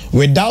YouTube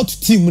without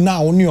team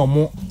now only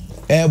omo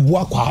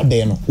boa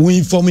Kwadee no we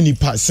informing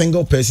the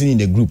single person in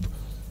the group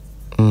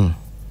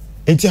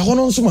enti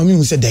hono nso mami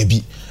hu say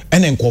dabi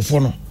ene nkofo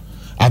no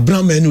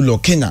Abraham enu lo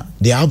Kenya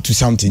they are up to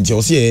something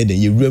they say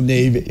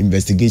the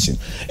investigation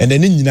and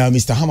then nyina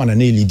Mr. Hammer na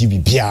lead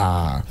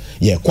bibia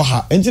ye kwa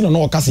ha enti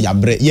no ka se ya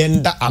bre ye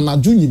nda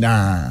anaju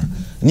nyina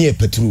ne ye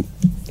petru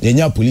ye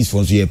nya police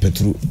for so ye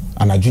petru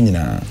anaju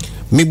nyina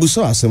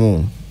mebuso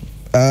asemo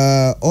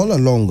all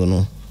along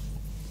no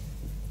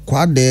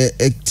Kwadee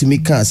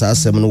actimika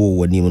asem no wo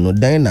wani no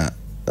dan na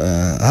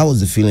how was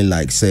the feeling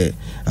like say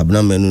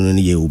Abraham enu no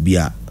ye obi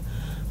a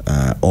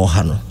or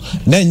no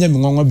na nya me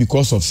nwanwa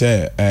because of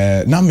say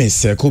na me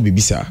circle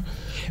bibisa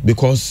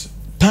because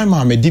time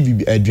I me di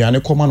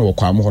aduane koma na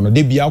wokwa mo no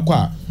de bia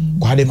kwa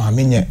Kwadee ma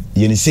menye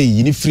ye ne say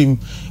yini film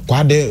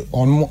Kwadee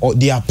on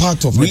they are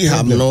part of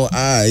rehab no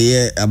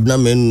yeah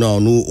Abraham enu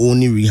no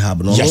only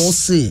rehab no yes. No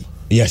say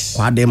yes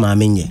Kwadee ma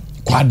menye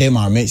Kwadee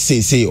ma me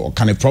say or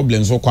kind of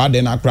problems so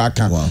Kwadee na kra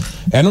kan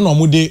eno no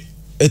mo de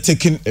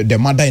taking the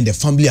mother and the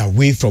family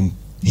away from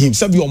him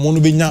sabi omo no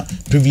benya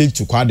privilege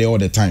to Kwadee all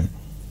the time.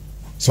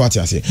 So what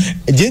I say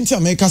agent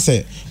America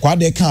say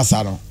Kwadee can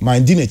saro my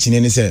dinner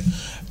chine say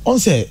on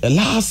say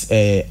last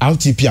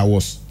RTP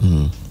awards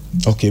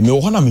okay me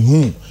wana me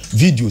hu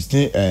videos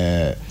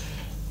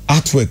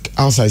artwork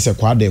outside say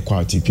Kwadee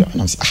RTP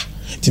and I say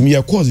timi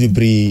ya course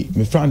be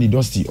me friend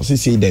Dusty o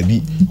say there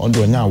be on do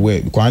nya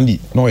we Kwandi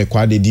no e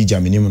Kwadee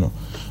DJ minim no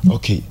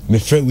okay me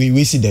friend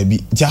we see there be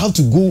I have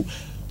to go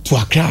to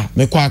Accra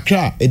me kwa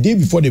Accra a day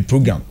before the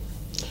program.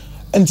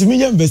 And to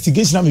me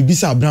investigation am be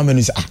say Abraham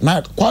is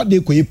na Kwadee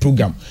koye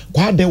program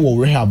Kwadee wo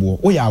rehab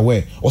wo ya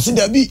aware o say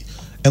there be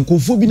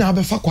enkofo bi na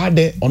abefa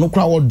Kwadee ono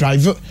kra wo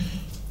drive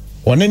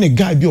one ne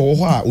guy bi wo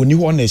ho a oni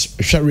ho na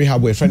hwe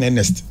rehab we friend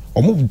Ernest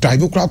omo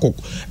drive kra ko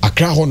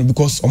Accra ho no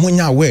because omo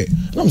nya aware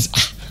na me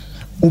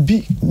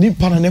obi ni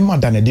pana ne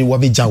madana de wo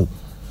be jawo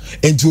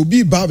enti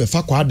obi ba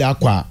abefa Kwadee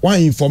akwa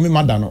wan inform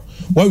madano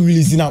wa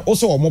release na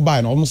also omo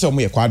buy na omo say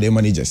omo ye Kwadee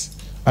managers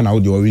and how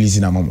they were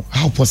releasing na mama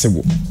how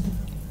possible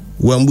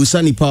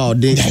Wambusa ni pa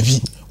ode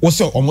David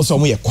what's almost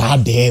omo ye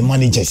Kwadee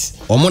managers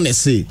omo ne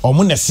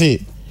say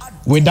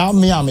without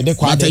me am de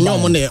Kwadee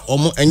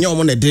enye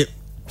omo ne de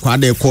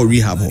Kwadee call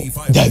rehab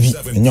David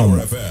enye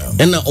omo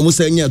ena omo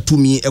say nya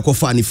tumi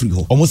ekofa ni free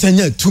ho omo say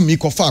nya tumi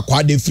kofa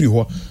Kwadee free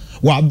ho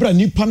wa bra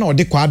nipa na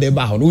ode Kwadee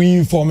ba ho no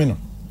inform no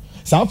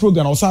sa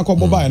program o sa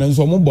akobo ba na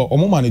so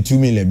omo ma ne 2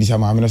 million bi sa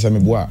ma me no say me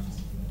boa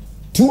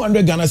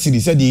 200 Ghana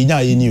cedis say de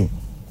nya ye ni o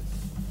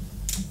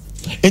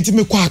enti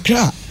me kwa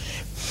Accra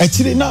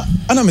actually na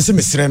ana me say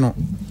mesre no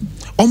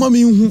oma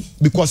me hu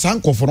because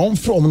anko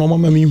from no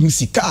oma me hu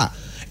sika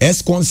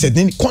es concert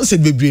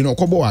bebre no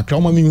kobo Accra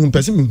oma me hu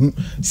person me hu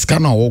sika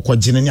na wo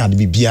kwagene ni ade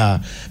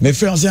bibia me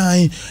friend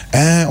say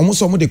omo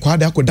so omo de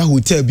Kwadee akoda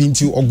hotel bi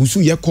nti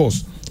ogusu ye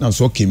course na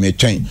so okay me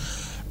twen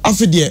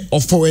afide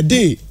of for a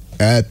day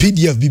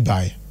PDF bi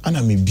buy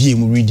ana me bie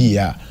mu read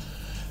ya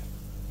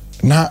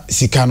na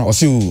sika no o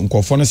say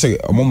nkofo no say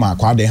omo ma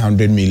Kwadee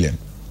 100 million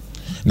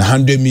na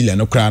 100 million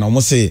no kra na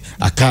almost say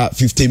aka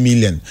 50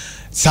 million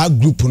sa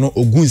group no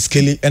ogun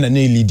skele and na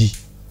leadi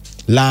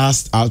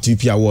last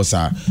RTP awards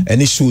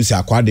any shows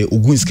Kwadee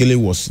ogun skele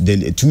was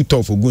the two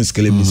top ogun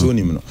skele bi so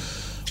nim no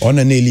on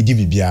na leadi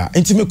bibia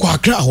enti me kwa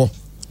Accra ho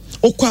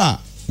okwa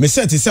me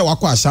set say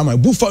wakwa ashama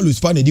buffalo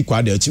spa na di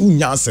Kwadee achi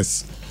unya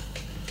access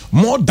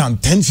more than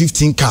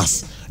 10-15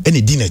 cars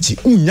any dinner chi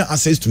unya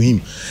access to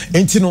him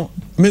enti no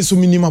me so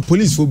minima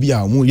police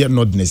phobia mu ye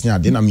nordness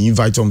nya de na me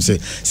invite him say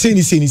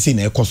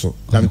na ekoso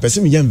na me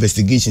person me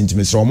investigation to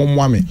me so omo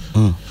mo ame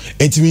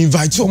enti me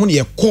invite him na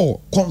ye call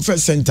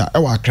conference center e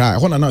wa Accra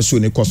ho na show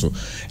ne koso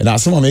and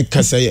as some make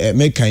say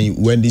make kan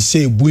when they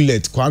say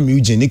bullet Kwame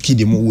Eugene kid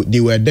they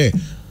were there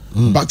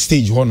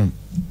backstage honum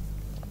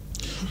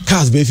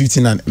cars be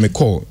 59 me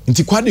call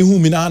enti Kwadee hu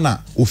mi na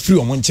ofiri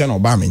omo nche na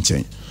oba me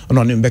nchen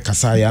ono ne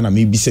mbekasa ya na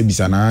me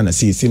bisa na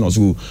say no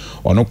so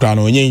ono kra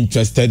no onye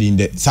interested in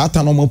the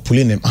satan no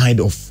pulling them hide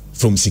off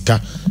from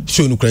sika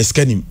show no kra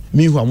scanning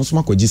me hu amuso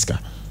makojiska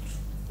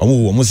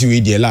omo si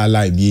we dey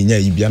la bi nya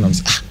ibia na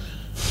say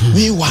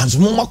me once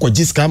mo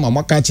makojiska ma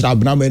maka kira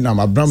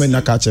abnama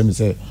na ka kira me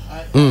say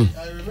I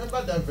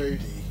remember that very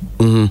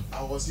day.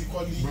 I was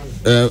equally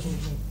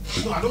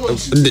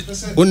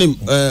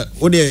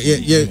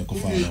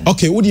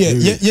okay wo de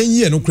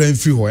ye no kra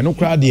free ho no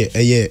kra de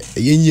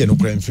ye no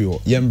kra free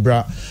ho ye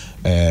mbra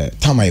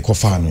tama e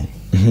kofa no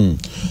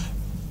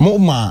mo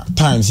ma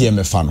times ye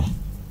me fa no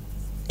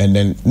and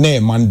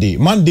then Monday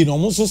no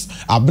almost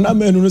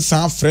abnama no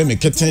san frame me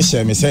keten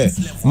share me say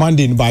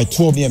Monday by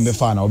 12 ye me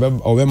fa na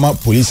obe ma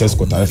police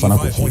escort I fa na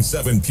ko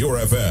 5.7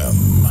 Pure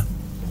FM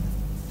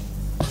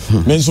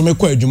men so me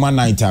kwa adwuma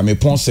night me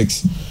pon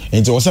 6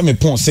 and so say me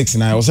pon 6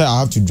 na I say I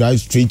have to drive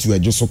straight to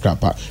Ejoso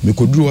Krapa me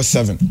could do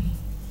 7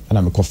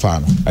 and me ko fa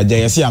no aja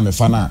yesi am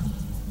fa na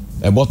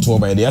e bottle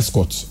by the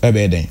escort e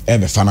be den e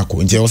be fa na ko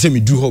and so say me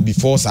do ho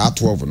before say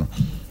 12 no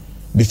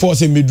before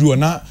say me do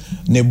na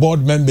ne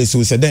board members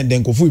so say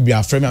den ko fu bi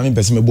afrem am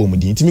person me bo mu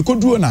din ti me ko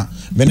do na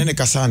me ne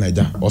kasa na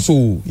aja also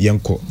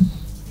yenko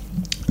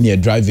ne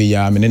drive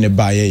ya me ne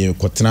ba ye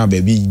ko tena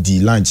ba bi di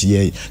lunch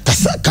ye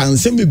kasa kan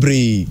se me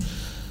bre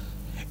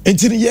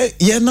entini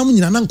ye nam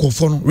nyina na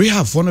nkofo no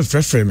rehab for no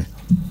frefre me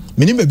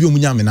ni ba bi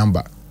omunya me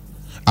number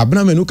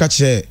abna me no ka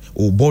che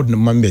o board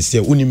members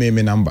here uni me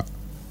number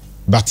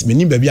but me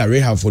ni ba bi a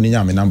rehab for no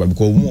nya me number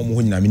because omo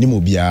ho nyina me ni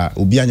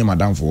obi anya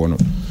madam for no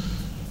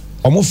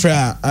omo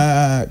fra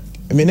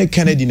me ne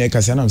Kennedy ne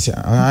ka se na me se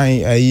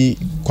ai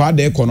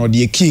Kwadee ko no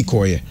de key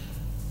ko ye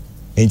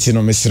enti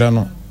no me sra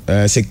no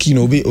se key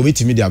no obi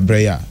timi de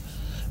abreya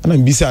ana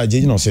mbisa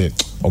ajeji no se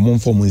omo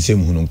mfo mu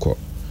nsem hu no nko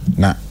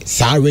na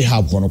sa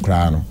rehab hono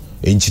kra no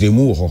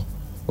enchiremu ho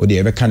o de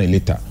ebe kan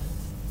later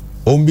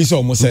o mbisa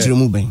o mo se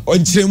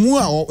enchiremu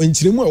a wo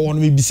no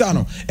mbisa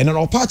no eno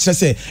no pa kire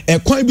se e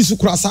kwan bi su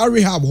kra sa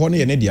rehab hono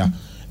ye ne dia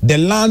the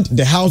land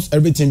the house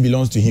everything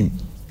belongs to him.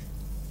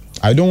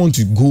 I don't want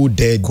to go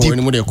there deep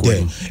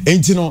there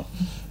enti no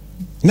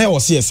na o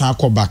se san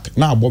call back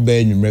na aboba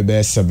enwumre be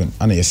 7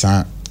 ana ye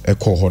san e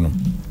call hono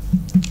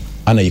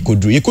ana ye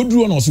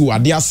kodru no so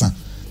ade asa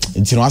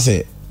enti no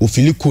ase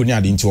ofili ko ni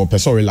ade nti o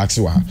person relax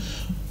wa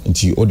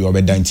nti o de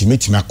obeda nti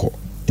metimi akọ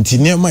nti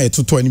nema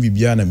etoto ani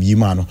bibia na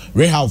miyima no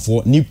rehab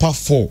for nipa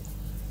 4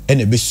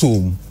 ene be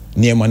so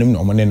nema nim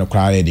no mo ne no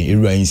kra de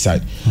area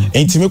inside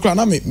nti me kra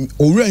na me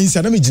owura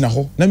inside na me gina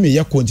ho na me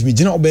yakọ nti me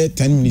gina obe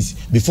 10 minutes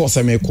before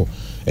say me ko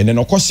and then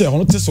okose ho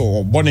no te so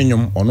obone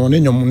nyom ono ne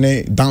nyom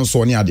ne dance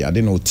oni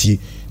ade na otie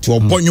ti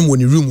obonwom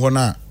woni room ho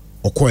na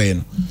okoye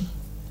no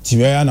ti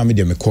me ya na me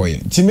de me koye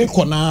ti me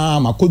ko na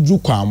makodru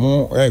kwa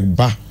mo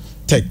ba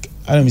tech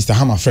ana Mr.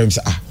 Hammer frame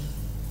say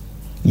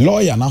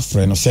lawyer na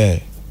frɛ no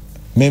sɛ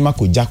me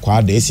mako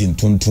jakwa da esi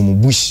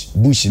ntuntum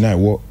bush na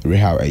wo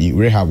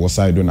rehab wo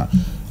side na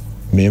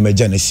me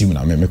magya na sim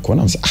na me ko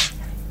na say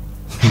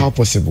how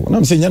possible na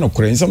me say nya no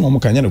kore nsɛm mo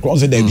kan nya no kore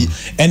so da bi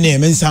ene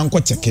me nsa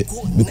nkɔ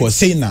cheke because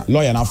say na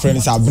lawyer na frɛ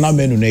no say abuna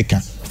menu no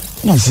eka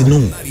na me say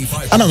no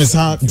ana me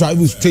sa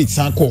drive straight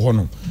sa kɔ ho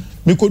no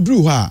me ko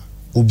dru ha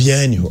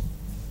obia ni ho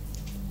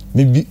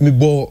me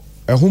bo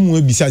ɛhomu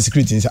ebisa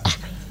security say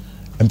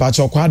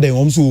mpacho kwa da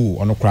won so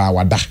ono kra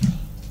wada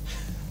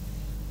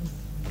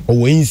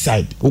o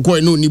inside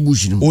ukọ no ni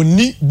bush no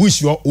oni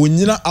bush o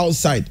onyina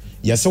outside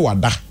yes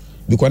wada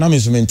because na me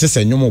so mente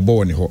se nyomo bo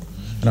woni ho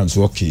na me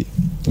so okay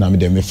na me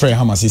dem me frɛ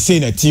Hammer say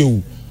na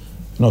tiu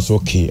na so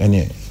okay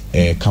ene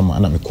kama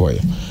na me koye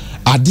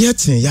ade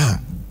atin ya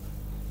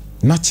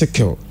na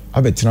check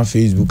abetina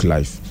Facebook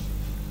live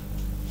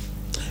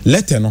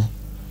letter no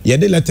ye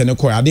de letter no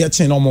koye ade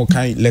atin no mo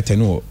kan letter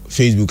no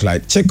Facebook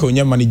live check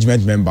onye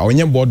management member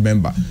onye board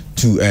member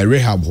to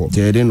rehab ho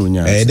de no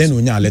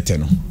nya letter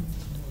no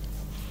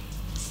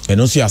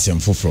eno so asem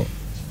foforo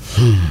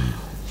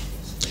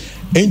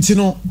enti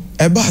no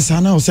eba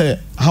sana o say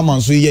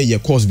Hammer so ye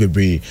course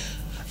bebre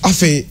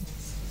afi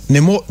ne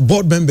mo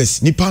board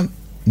members nipa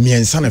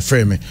miensa na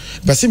frame me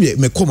pese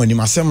me komani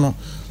masem no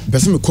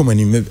pese me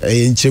komani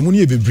enchemu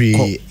ne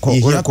bebre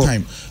here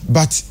time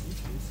but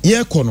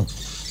ye ko no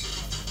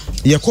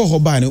ye ko ho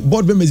ba no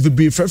board members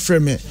bebre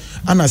frame me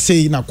ana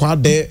say na kwa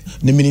de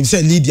ne minim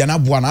say Lydia na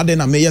boa na de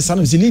na me yesa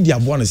no say Lydia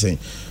boa no say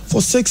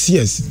for 6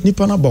 years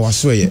nipa na ba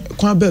waso ye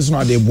kwa bez no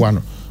ade boa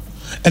no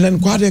and then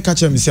kwa de ka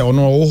chem say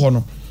ono wo ho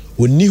no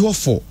oni ho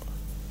for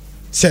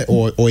say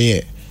o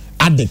ye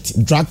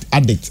addict drug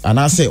addict and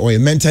I say or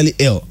mentally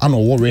ill and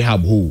or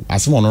rehab ho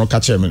asem ono ka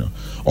chem no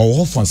or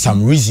ho for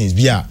some reasons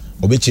bia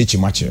obechechi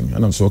ma chem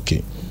and I'm so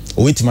okay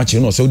o wait ma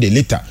chem no so the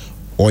later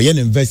or ye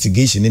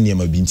investigation in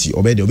yema binti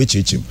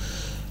obechechi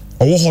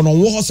owo ho no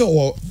wo say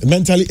o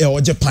mentally ill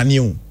o je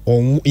panio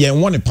o ye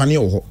won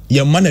panio ho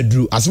ye man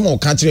dru asem o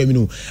ka kire mi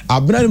no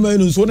abna ma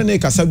no so ne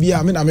kasa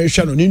bia me na me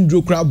hwe no ni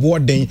ndru kra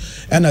boden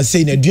and I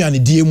say na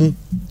duane die mu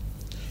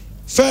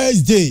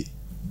first day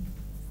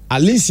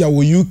Alicia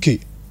wo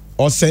UK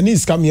or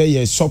senis come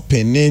here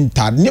shopping in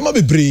tad nema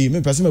bebre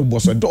me person me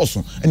boso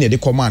doso and ye de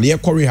command ye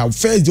corre have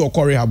first day or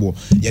corre have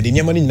ye de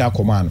nema ni na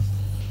command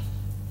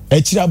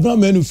echira bra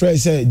menu fresh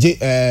say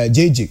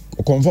JJ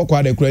Okomfour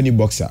Kwadee kura ni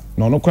boxer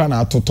no no kura na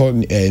atoto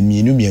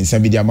mienu miensa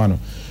bi dia ma no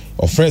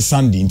o fresh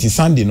Sunday nti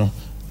Sunday no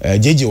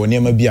JJ wo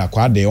nema bi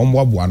Kwadee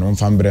omboaboa no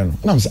mfa mbre no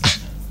na me say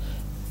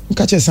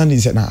nka che Sunday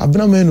say na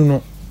abra menu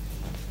no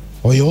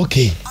oh you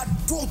okay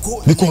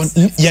because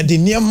ya de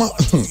nema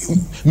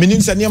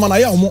menim say nema na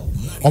ya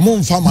omo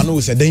mfa ma no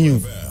say dan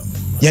you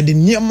ya de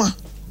nema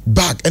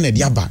bag ene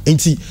dia ba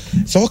enti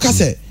so ka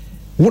say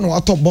wona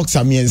wa top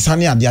boxer me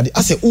nsane ade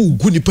ase o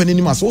gu nipa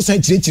nanim ase o san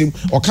kirikiri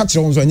o ka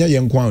kire won so anya ye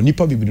nkwan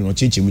nipa bibiri no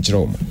cheche mu kire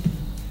wo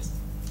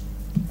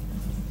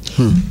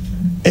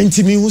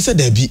enti mi hu say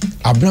da bi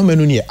Abraham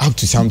no ne up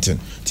to something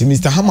ti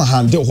Mr. Hammer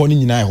hand de ho no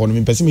nyina ho no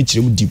me pese me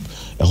kire mu deep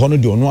ho no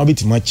de ono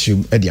abetima kire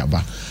mu e de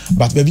aba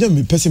but baby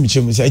me pese me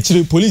kire mu say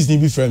kire police ni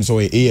bi friends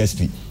or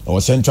ASP or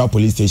Central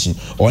Police Station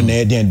or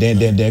na den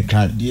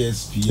crime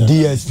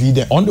DSP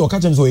then on the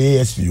occasion so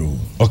ASP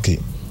okay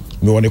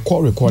me want the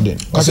call recording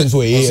occasion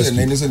so ASP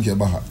na nse nke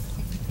ba ha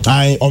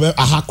ai obe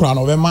aha kra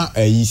no be ma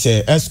yi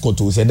say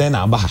escort o say den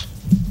na aba ha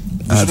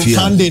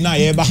Sunday na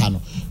ye ba ha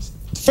no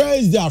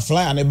first day I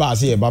fly and ba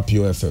say about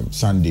POFM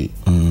Sunday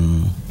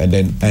and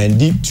then and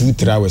did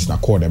 2-3 hours na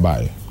call the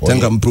by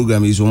think am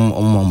program is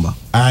on member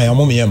I am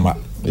yemba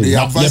they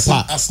advise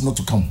us not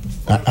to come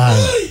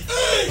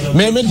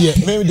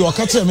me do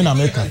catch me na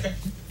America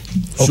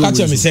o catch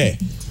me say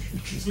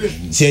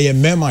ye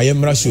mema ye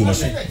mra show no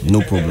so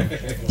no problem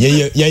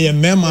ye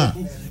mema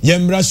ye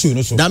mra show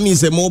no so that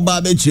means a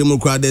mobile be chire mu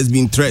kra there's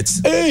been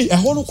threats eh e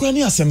ho no kra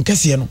ni asem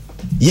kese no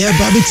ye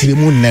ba be chire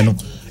mu nne no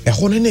e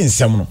ho no ne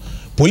nsem no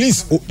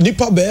police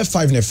nipa be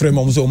 5 na frame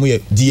am so mo ye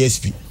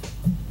DSP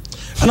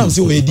and I'm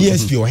say we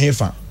DSP or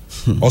hefa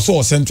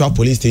also Central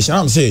Police Station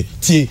I'm say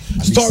ti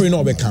story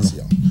no be kan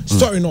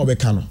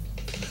no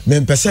me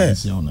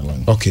pese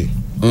okay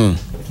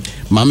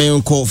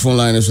mama call phone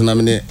line so na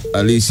me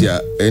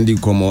Alicia endi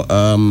komo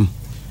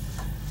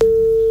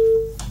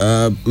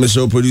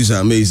Mr.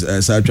 Producer me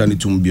sa trying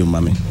to be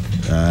mama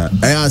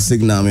I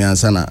signal me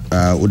answer na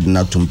would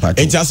not to part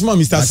and just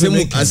Mr.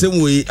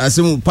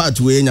 asem part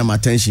we nya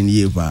attention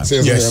here pa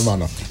yes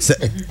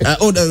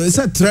oh it's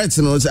a threat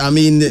no I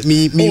mean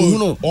me who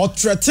no or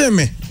threaten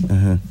me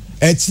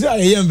Extra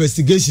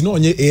investigation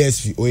on your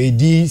ASP or a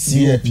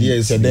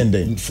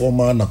DCOP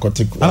former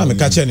narcotic. I me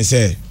catch any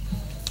say.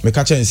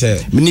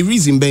 Many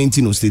reason being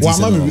no state.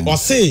 Or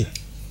say,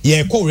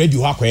 yeah, call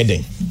radio hack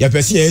ya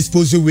person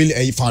expose will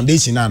a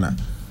foundation ana.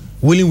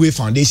 Willing way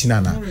foundation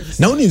ana.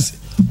 Now news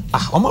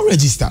I'm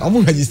register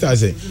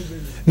say.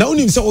 Now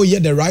him say oh yeah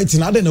the right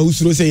and I don't know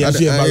who say yeah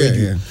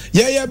radio.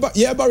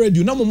 Yeah but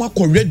radio now mama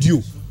call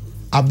radio.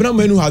 Abraham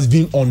Menu has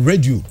been on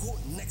radio.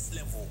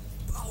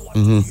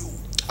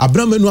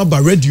 Abraham Menu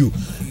aba radio.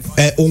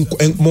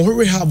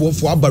 Mohore have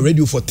for aba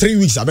radio for 3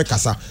 weeks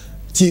abekasa.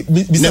 Ti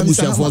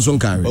Nebusia for son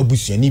carry.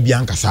 Obusia ni bi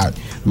ankasa.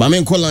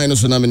 Mama call line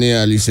so na me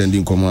na Alicia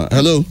ndin koma.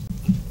 Hello.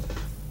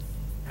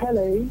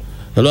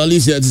 Hello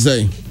Alicia to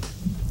say.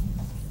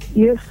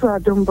 Yes, sir,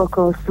 don't book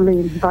or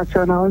sleep, but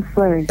you're not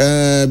saying.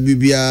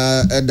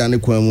 Bibia Dani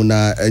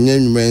Kwamuna, and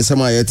then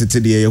some I ate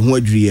today, who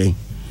agree.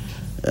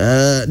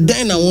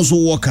 Then I also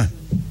walk.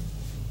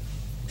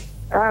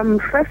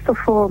 First of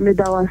all, me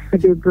da was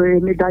the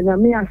brain, me da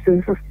me as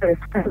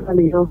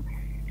especially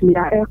me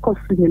a echo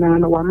singing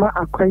and wama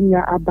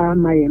akwanya aba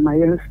my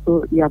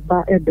so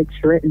yaba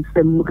ebechere in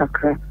some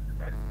mukakra.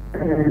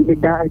 Me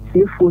da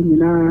chifu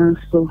nina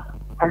so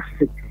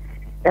asi.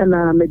 And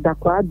me da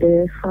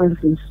Kwadee fans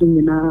in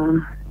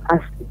Sunyina as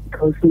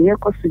because near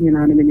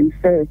Cosinina and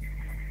say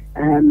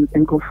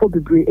Okomfour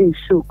Kwadee a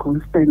show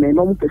constant and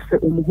almost a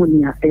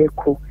umuhunia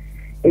echo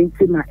ain't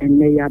and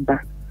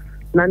neyaba.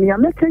 Nani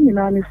American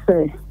United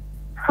say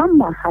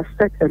Hammer has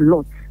said a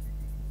lot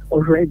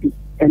already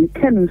and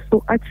can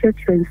so actually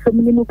train so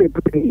many more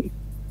brave.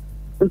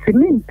 Until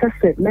me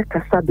person make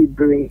a sabi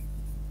brave.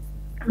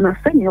 Na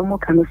say you more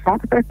can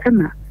start better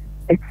na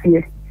it's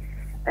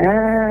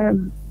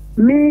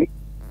me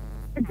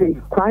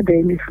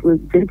Kwadee me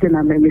JJ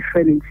na me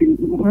friend in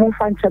mo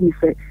fancha me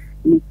say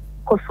me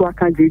koswa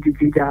kan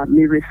JJ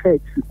me refer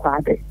to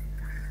Kwadee.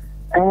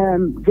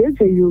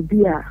 JJ you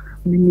be a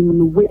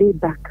minimum way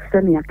back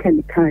sending a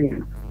can carry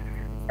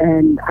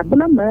and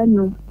abuna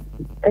manu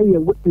a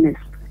witness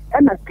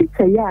and a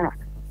teacher ya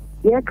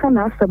can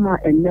asama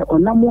and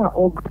onamwa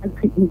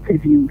organic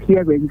interview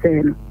here and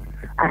then.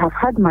 I have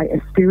had my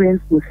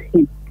experience with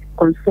him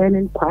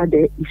concerning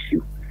Kwadee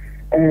issue.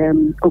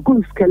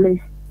 Ogun Skele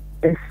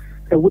is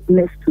a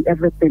witness to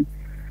everything.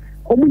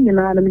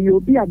 You'll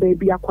be a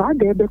baby, a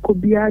Kwadee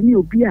could be a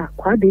new beer,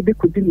 Kwadee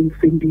could be in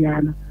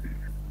Indiana.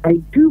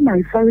 I do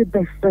my very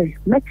best, say,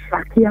 make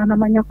Shakiana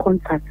Mania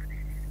contact.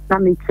 Now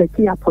me check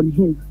upon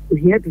him to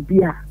hear the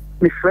beer,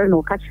 my friend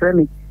or catch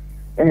me.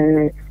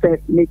 Say,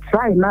 me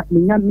try not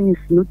means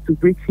not to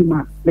breach him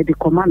up, me the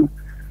command.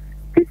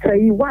 Peter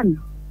E.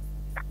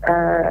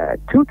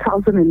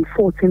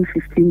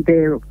 2014-15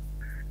 there.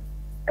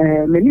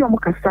 Many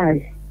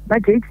Omokasai. My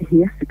date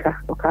here, Sika,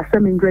 or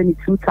Kasam in Granny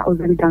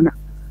 2000 Ghana.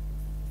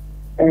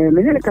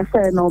 Many like I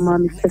said, no,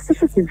 mommy,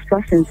 specific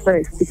instructions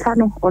first.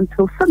 Sikano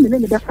until some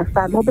minute that I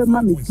start, no,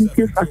 mommy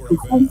details as to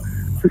whom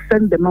to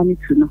send the money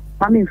to. No,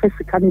 mommy, in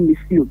fact, can miss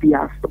you be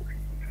asked.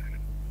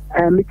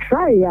 Me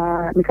try,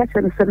 me catch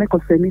an SMS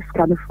concerning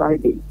scan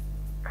Friday.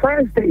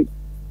 Thursday,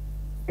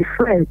 a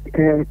friend,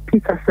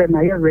 Peter said,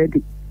 I am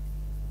ready.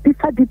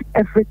 Peter did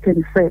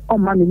everything, say, oh,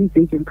 mommy, need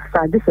agent,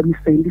 this is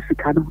saying this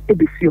Sikano,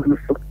 ABC on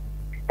so.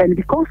 And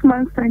because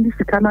man signed this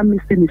Sikana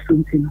missing is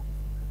something.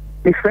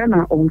 The friend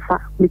are on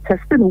fire. Me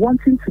testing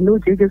wanting to know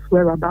JJ's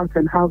whereabouts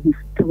and how he's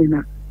doing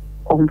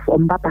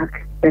on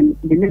back and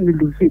we nearly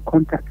lose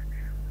contact.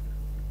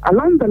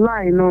 Along the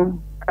line,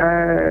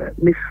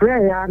 me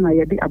friend and I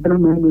had the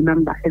Abraham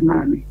number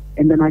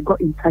and then I got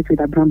in touch with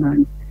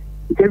Abraham.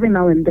 Every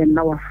now and then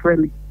now a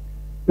friend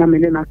na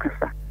menena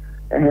kasa.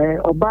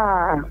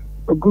 Oba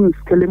Ogun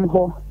Skelim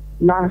ho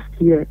last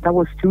year, that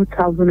was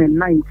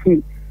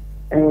 2019.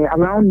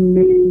 Around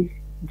May,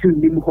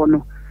 June,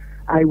 Limhono.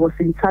 I was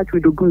in touch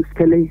with Ogun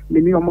Skele,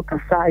 many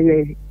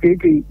Omokasai,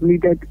 JJ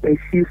needed a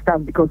few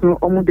staff because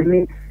almost the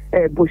name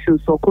Bosho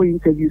so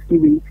co-interviews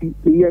me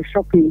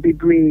shopping the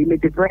brain,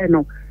 the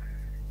brain.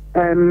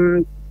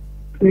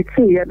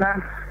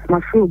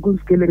 My friend Ogun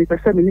Skele, me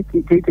person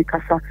JJ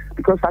Kasa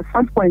because at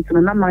some point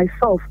and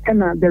myself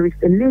and there is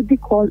a lady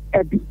called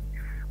Abby,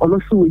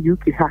 also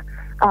UK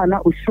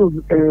now will show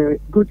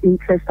good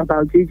interest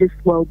about JJ's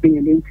well-being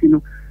and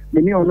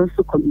many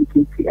also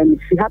communicate and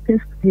she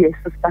happens to be a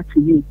sister to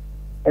me.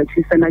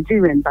 She's a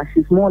Nigerian, but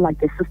she's more like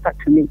a sister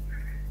to me.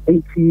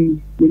 And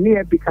we were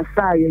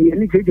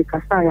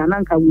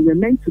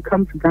meant to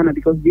come to Ghana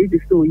because they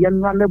just so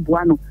young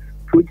Buano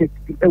project.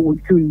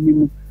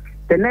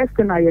 The next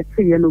thing I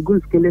say, no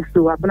good skill,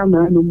 so I've no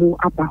more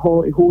up a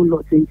whole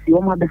lot. And she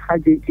almost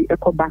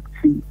echo back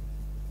to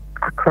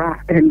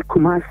Accra and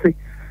Kumasi,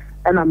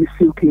 and I'm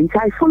okay. And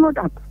I followed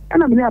up,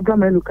 and I'm near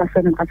Abraham Lucas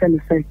and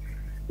say,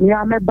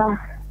 Niameba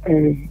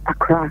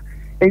Accra.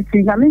 And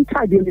see, I'm in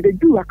charge. They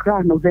do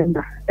Accra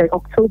November,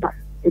 October,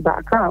 about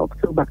Accra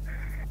October,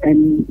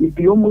 and it'll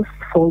be almost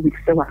 4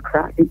 weeks to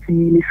Accra. It's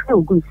in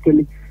a good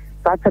skill.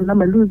 But I'm not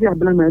losing a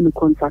blank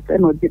contact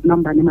and not get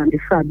number and the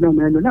fraud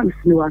number. And I'm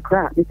still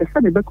Accra. It's a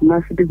funny back on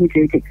my city, and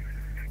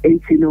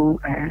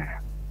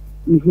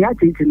me here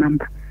JJ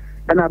number.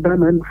 and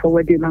Abraham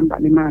forward the number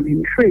the man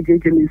in trade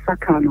agent in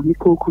Sakano,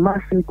 Miko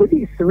Kumasin,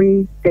 good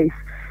 3 days.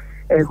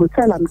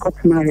 Hotel and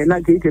Cotton and I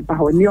did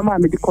about near my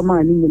medical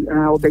man in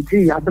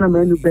Obeji,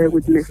 Abraham bear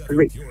witness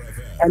rate.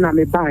 And I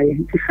may buy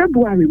in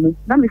February.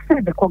 Now, me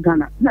say the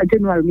Kogana, not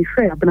January, me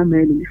say Abraham,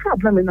 me say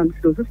Abraham and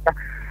sister.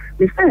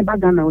 Me say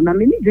Bagana, na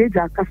me need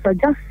Jaja,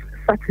 just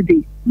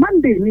Saturday,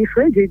 Monday, me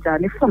say Jaja,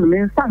 and if some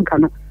men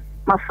Sankano,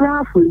 my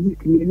flower for a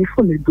week, me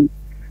for me do.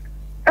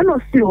 And I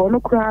still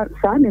no cry,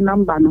 sign a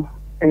number no.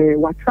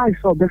 What I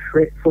saw the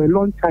for a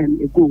long time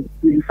ago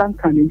in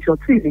Sankan in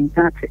short feeling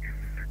that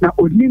now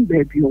Odin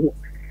baby.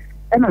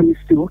 And I'm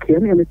still okay,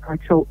 and I'm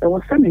catch out. I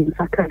was sending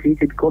Sakari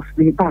because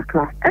they back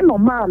and no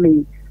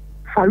mommy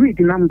Farid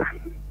number.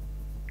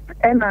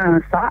 And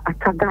saw a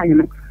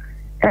Tagay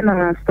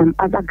and some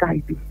other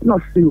guy.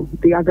 No, still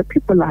the other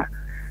people are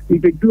we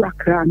do a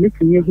crime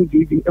meeting here who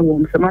did a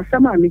woman. So my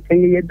summer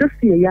meeting you just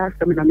see a year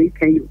some in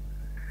you.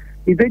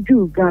 If they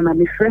do Ghana,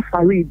 me friend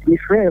Farid, me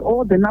friend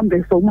all the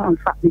numbers of one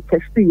fact me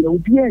testing, or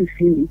be and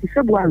see me. He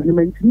said, well, you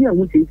meant to me, I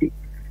would it.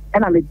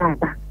 And I'm a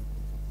baba.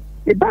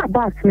 The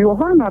baba, me, or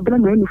one of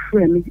them, no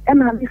friend,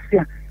 and I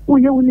listen, oh,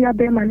 you only a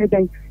bear man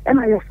again. And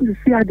I used to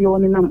see the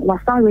only name,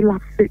 was I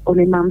relaxed on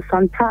a man,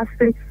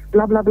 fantastic,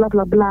 blah, blah, blah,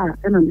 blah, blah.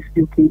 And I'm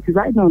still okay.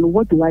 Right now,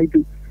 what do I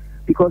do?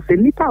 Because a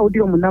little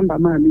audio number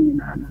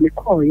man, me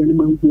call you, and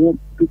I'm home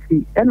to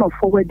see. And of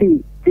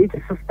forwarding, they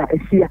just sister, a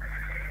here.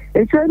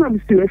 A China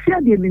is still a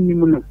share the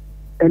minimum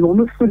and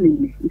almost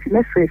fully. It's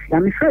less fresh,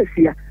 I'm a fresh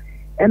here.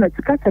 And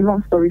to cut a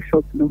long story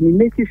short, we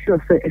make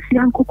sure say if you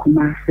uncle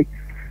Kumasi.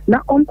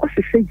 Now, Uncle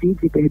Shady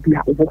baby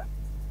at war.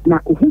 Now,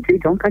 who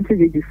did John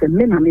Country is a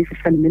men are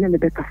necessarily men in the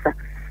better.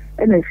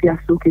 And if you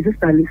are so cases,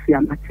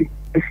 Alicia Mati,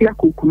 if you are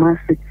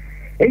Kumasi.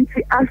 And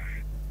she asks,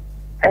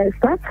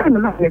 start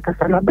time now, like a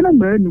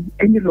son,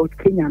 any Lord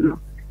Kenya now.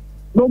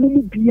 No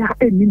more be a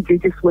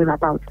ninja well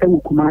about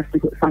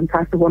Kumasi,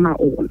 fantastic one our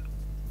own.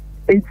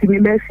 And to me,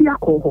 if you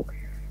call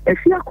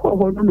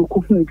her, no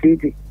cooking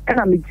JJ, and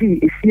I'm a G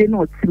if you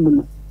not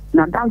similar.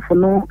 Now, down for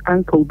no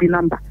uncle be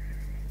number.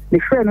 The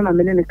friend on a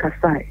minute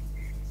Kasai.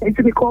 And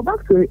to be called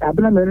back to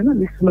Ablaman and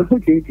Miss Mahu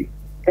JJ.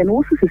 And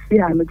also to see,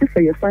 I'm just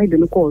say, find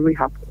the call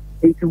rehab.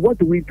 And what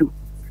do we do?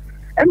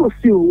 And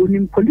also,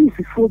 when police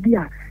is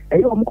phobia, a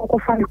young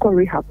find call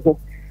rehab.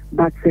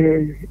 But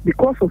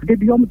because of the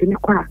beyond the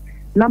Nikwa,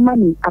 no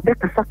money, I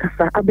bet a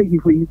sakasa, I beg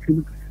you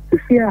to.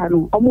 See, I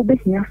know, almost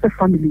making after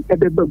family at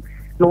the boom.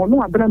 No,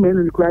 Abraham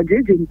and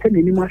graduate in 10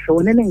 anymore show,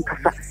 and then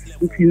Casa,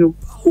 if you know,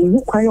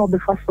 who cry all the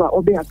first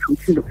or be a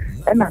true,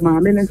 and I'm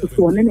a man to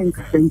so on and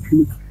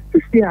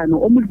to see, I know,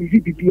 almost easy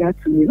to be at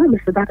to me. No,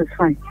 Mr. That is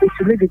fine, they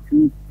should leave it to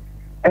me.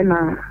 And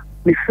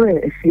my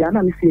friend, if you are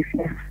not, Miss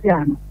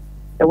Fiano,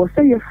 I was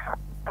saying,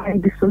 I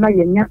disown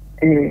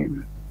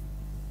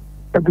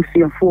a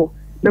bussy of 4,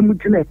 the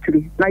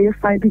Mujilatory, now you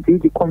find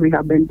the Corey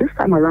have been this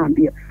time around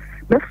here.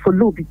 Let's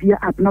follow the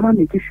abnormal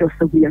making sure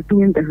so we are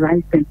doing the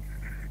right thing.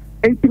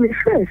 And to be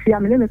sure, if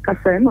I'm in a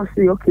casa and I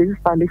say, okay, this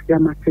is the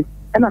matter.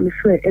 And I'm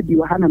sure Eddie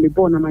will have a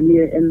born a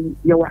manier and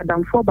you are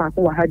done for back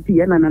or had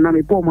the and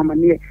I'm born a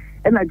manier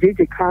and a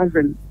JJ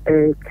cousin,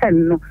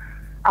 Ken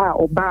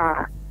or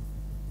bar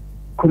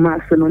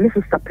Kumasan or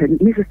Mrs.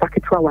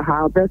 Takitwa,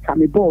 Alberta,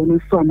 me born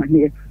so a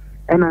manier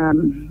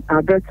and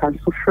Alberta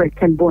so freak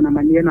Ken born a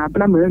manier and I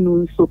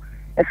blame so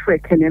a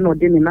freak and or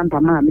didn't number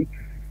mammy.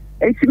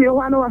 And to me,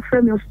 one of our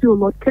friends still,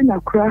 Lord Kenya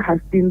Kra has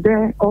been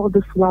there all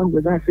this while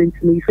with us. And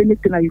to me, if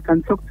anything, you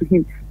can talk to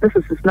him. This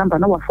is his number.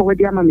 Now, I forward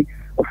the money,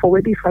 or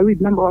forward if I read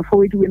number, or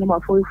forward the number,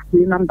 or forward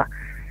the number.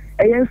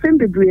 And I send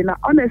the brain.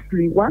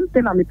 Honestly, one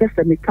thing I'm a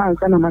person, I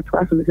can't, and I'm at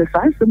us, and it's a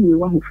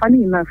someone who,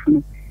 funny enough,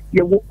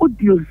 you will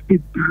audios be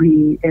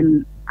brain,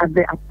 and at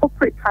the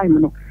appropriate time,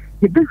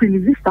 you don't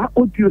resist that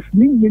audios,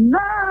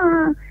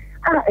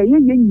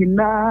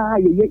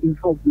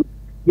 involvement.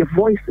 Your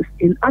voices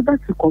in order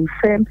to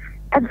confirm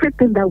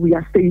everything that we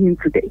are saying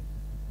today.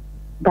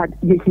 But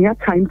you have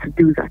time to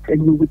do that,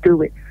 and we will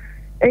do it.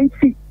 And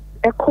see,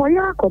 a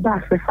choir or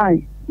bass,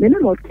 fine. Many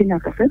Lord Kenya,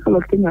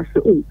 Lord Kenya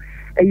say, oh,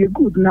 and you're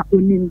good now,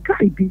 only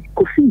guy be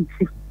coffee,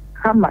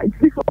 hammer. It's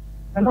before,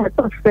 and I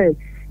thought, say,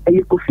 and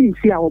you coffee,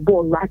 see our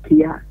ball like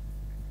here.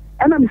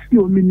 And I'm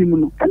still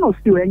minimum, and I'm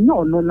still a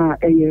no,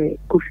 a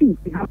coffee,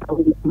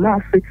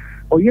 hammer,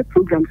 or your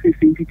program says,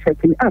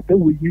 checking up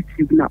with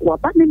YouTube now, or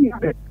but many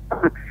other.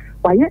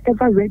 Why you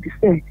ever ready to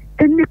say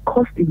any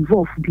cost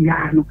involved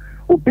beyond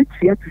or bet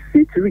you have to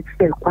see to reach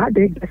there why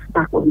they get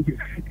back on his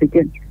feet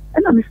again.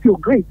 And I'm still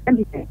great.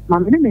 Anything. My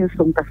name is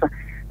Sonkasa.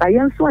 I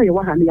am so I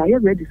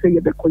am ready to say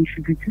you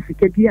contribute to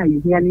get here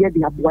near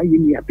the boy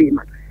in your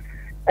payment.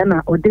 And I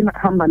ordain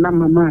Hamba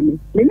Nama Mami.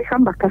 Many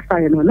Hamba Kasa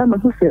and Nama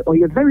who say, oh,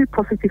 you're very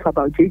positive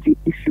about JJ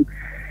issue.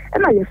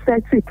 And I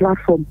said to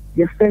platform,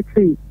 you said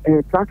to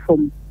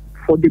platform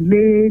for the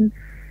main.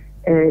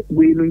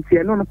 We know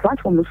on a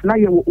platform, so now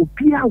you will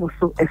be able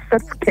to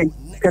accept Ken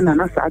and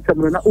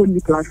another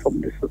only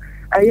platform. So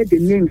I hear the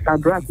names are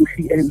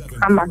Brabushi and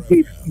Hammer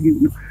gave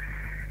you.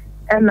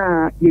 And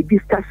you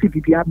discuss it,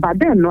 but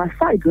then no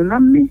aside,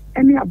 me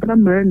any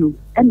Abraham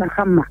and a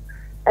Hammer.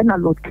 and a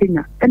Lord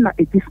Kenya and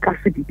a discuss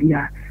it.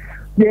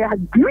 They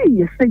agree,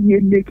 you say, you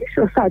make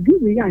sure that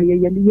we are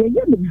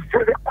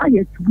very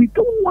quiet. We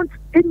don't want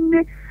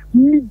any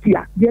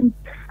media them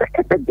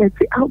get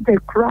out there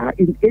cry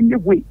in any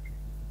way.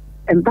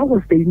 And that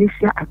was the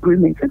initial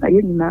agreement. And I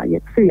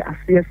yet say, as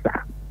yes,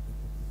 sir.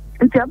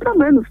 And the other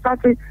man who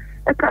started,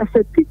 I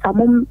said, Peter,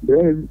 Mom,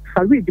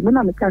 Farid, the man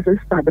on the castle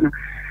started.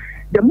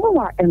 The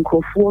more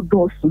Okomfour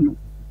doors,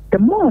 the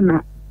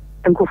more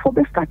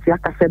Okomfour started,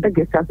 I said, the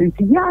get us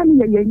into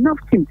Yanni, enough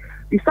team.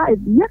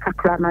 Besides,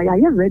 Yakakrana, I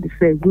am ready to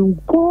say, we'll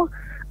go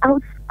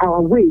out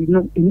our way,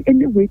 in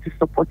any way to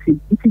support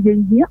him. It's a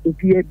year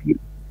of year.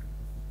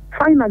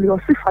 Finally,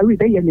 or see Farid,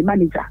 the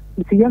manager,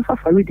 it's a young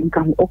Farid in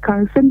Kang, or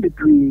can send the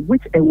dream,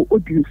 which I will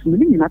audience,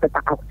 meaning another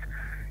out.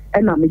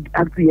 And I'm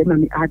agree, and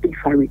I'm adding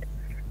Farid.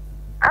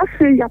 I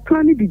say, you're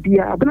planning the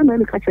dear, I'm going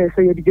to catch I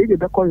say, the day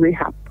they call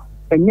rehab,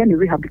 and Yanni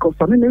rehab, because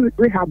some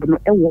rehab no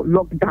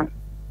lockdown.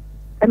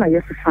 And I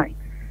yes, fine.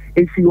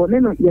 If you are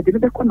not, you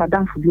didn't call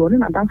Madame for the only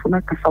Madame for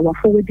Nakasawa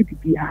forward the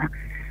BR.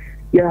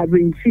 You are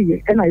in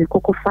G, and I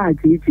cocoa 5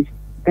 GG,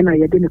 and I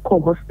didn't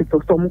call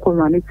hospital, so I'm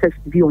going to test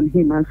be on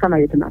him, and son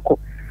I didn't call.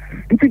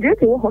 If you get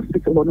to a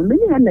hospital, on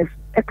many honest,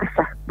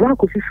 Ekasa,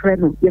 black of his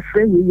friend, your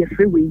friend,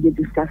 you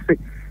discuss it.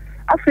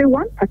 I say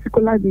one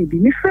particular baby,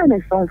 my friend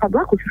is on,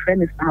 black of his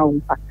friend is now.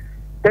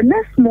 The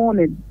next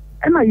morning,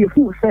 and I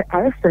who say,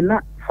 I asked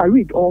not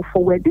Farid or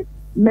forwarded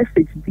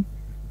message.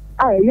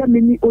 I am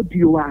many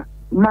audio.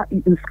 Ma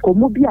in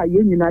Skomobia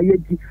yen na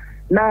yedi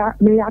na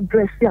me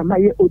address ya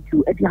my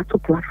audio at the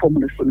platform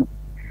no.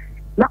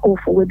 Na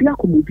offer we be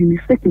akomobi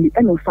mistakenly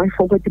and sign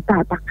forward the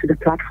back to the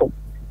platform.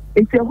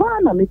 It's a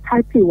one na me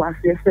type was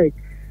say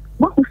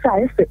what who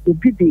say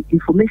obi the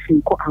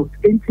information go out.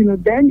 And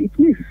then it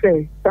means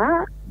say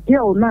that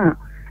girl na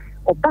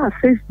oba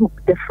Facebook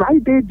the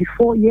Friday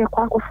before year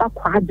Okomfour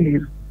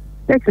Kwadee.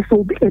 That's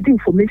so big the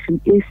information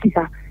AC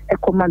ha e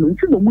command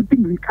until no mudi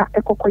mika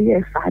e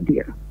kokoye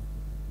sadie.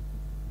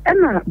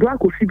 And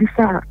black will see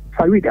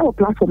Farid, our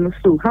platform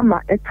so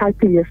Hammer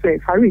typing say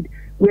Farid,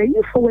 were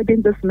you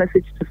forwarding this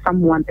message to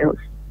someone else?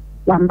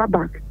 One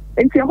back.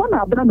 And see one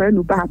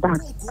abdomen back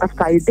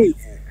after a day.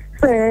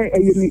 Say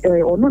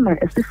or no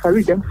I say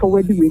Farid and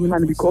forwarding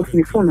man because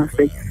my phone I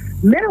say.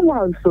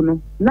 Meanwhile so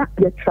no not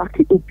yet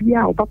tracking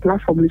Obia or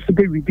platform is to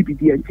be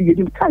ready until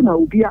you time I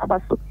will be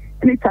about so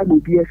anytime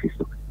will be a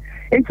so.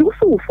 And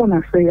also phone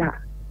I say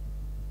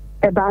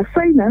about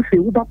saying that the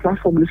Uber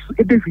platform is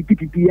every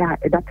BBR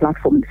at that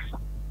platform.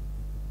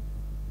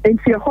 And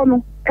see a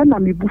honor, and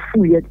I'm a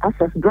buffoo yet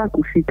as black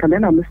of she can,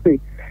 and I'm say,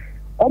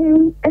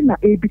 and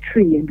a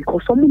betraying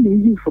because some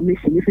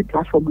information if a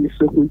platform is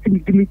so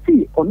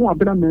intimidity or no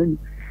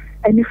abandonment,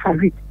 and if I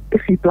read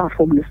if a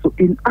platform is so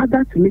in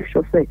order to make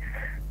sure say,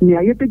 near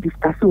a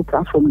discussing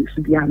platform is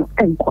to be and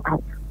go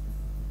out.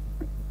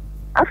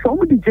 As some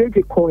of the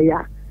JJ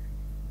Koya.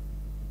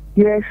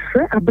 Yes,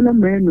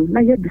 abandonment, na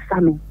ye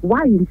bisano.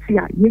 Why in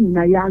here, ye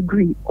na ya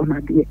agree on a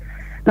day.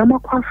 Na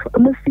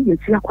must see a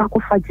tia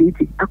quacofa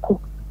JJ, ako,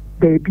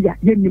 baby,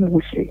 ye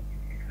nimoshe.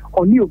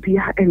 Or new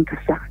beer and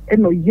cassa,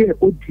 and no year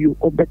audio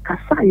or the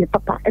cassa, ye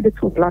papa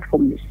editor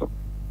platform.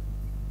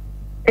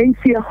 And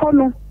see a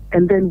honor,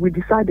 and then we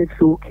decided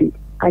so okay.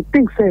 I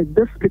think said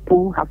these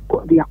people have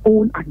got their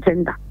own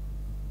agenda.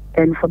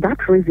 And for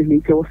that reason,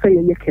 they will say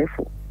you're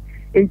careful.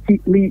 And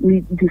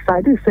we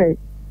decided say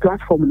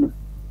platform no.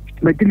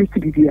 My delete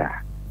the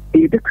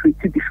you create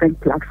a different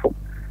platform,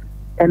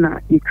 and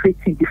you create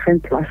a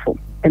different platform,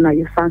 and I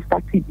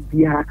started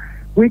the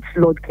which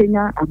Lord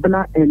Kenya,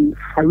 Abana, and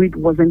Farid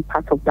wasn't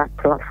part of that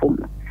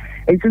platform.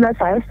 And so as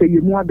I say,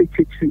 you more bet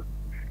you.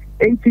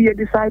 And so you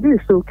decided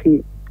it's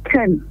okay.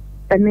 Ken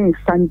and then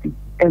Sandy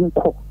and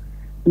Co.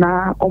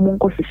 Now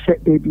Omonko should share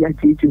baby at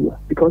JJ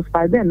because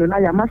by then when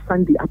I am a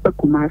Sandy Upper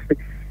Kumasi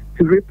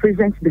to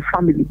represent the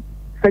family.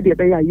 Said the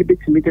day I bet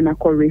to meet in a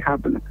call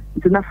rehab.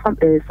 It's enough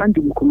Sandy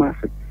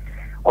Mukumasi.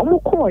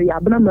 Almost call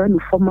Abnaman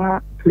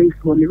former place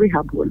on the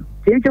rehab one.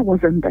 JJ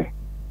wasn't there.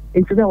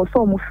 And so there was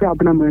almost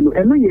Abnaman,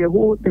 and no year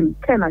old and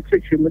 10 at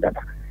church with that.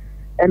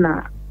 And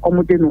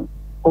Omodeno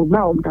or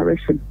now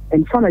direction.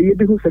 And son of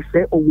Yebi who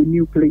say, oh, we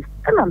new place.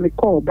 And I may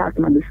call back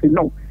and they say,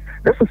 no,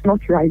 this is not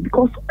right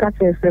because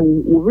Kata said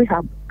we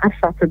rehab at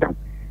Saturday.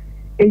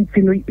 And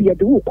you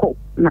do call,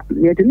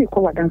 you didn't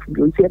call a dance for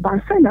you. But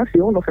I sign us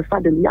all of a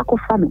sudden, Yako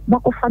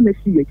family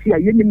here,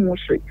 you need more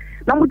straight.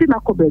 Now we didn't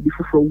call baby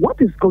for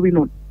what is going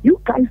on. You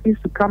guys need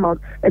to come out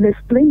and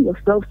explain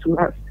yourselves to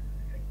us.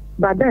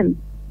 But then,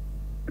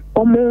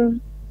 Omo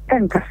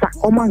and Kasa,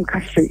 Oma and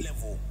Kashe,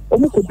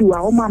 Omo could do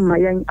our Oma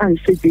Mayan and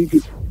She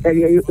did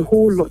a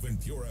whole lot.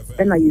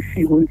 And I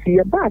see when see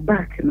a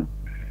back, you know.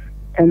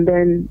 And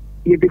then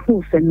you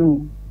before say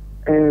no,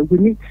 we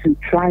need to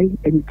try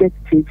and get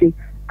JJ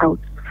out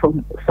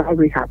from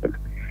rehab.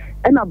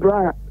 And I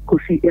brought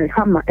Kofi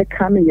Hammer a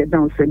coming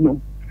down say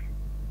no.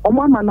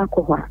 Oma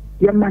Manakoha,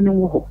 your man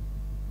woho.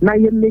 Now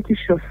you're making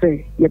sure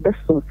say your best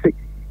sort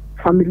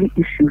family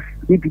issues,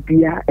 maybe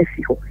be a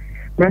FIO.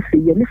 Now say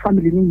your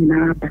family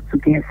nina but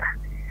together.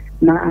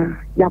 Na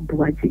ya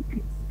boaji.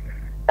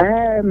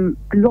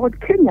 Lord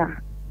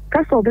Kenya,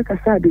 Castle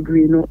Becassa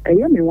degree, no, I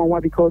am in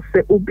one because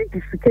Obi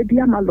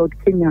Disikedia, Lord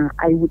Kenya,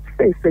 I would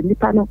say,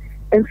 Nipano,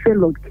 and say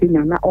Lord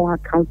Kenya, not all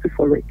accounted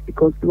for it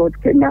because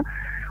Lord Kenya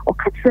or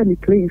catch any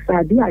place,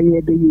 idea,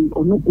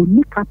 or no,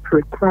 Unika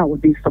pre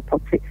crowd, they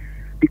support it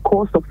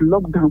because of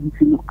lockdowns,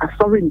 you know,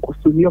 sorry, in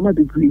Costumioma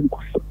degree in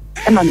Costu,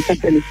 and I'm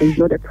saying it's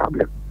not a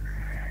problem.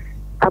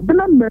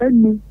 Abela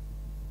Merenu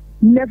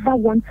never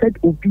wanted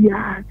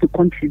Obia to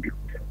contribute.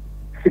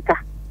 Sika.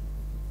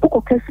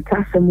 Okay,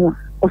 Sika Samoa,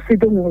 or say,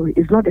 don't worry,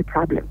 it's not a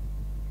problem.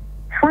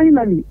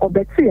 Finally,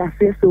 Obetse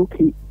says,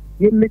 okay,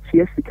 you met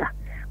Jessica.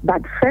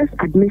 But first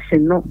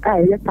admission, no,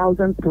 I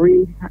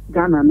 1,003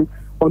 Ghana,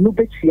 or no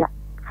betcha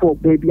for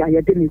baby, I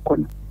didn't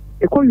call.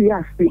 A call you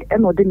ask me,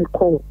 and I didn't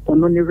call or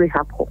no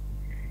rehab.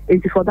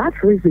 And for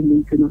that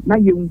reason, you know, now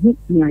you meet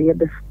me, I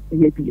have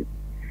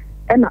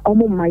and I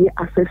almost my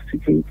access to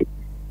JJ.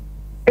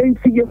 And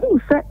see you who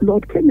said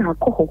Lord Kenya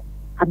call.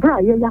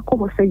 Abra ya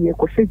Yakobo say ye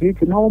ko shege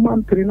ti na o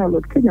man trainer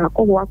Lord Kenya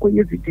call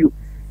akoye video.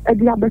 E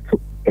dia beto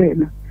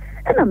and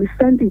I'm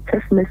sending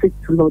text message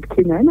to Lord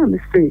Kenya and I'm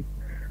say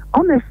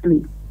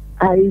honestly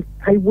I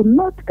will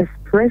not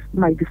express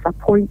my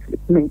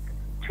disappointment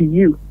to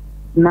you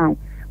now,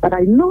 but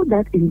I know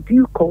that in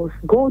due course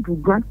God will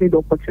grant me the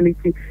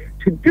opportunity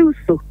to do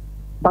so.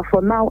 But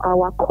for now, I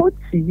will call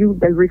to you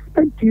the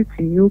respect due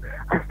to you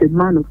as the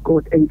man of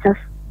God and just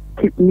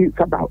keep mute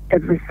about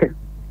everything.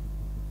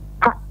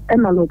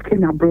 And my Lord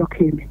Kenya block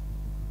him.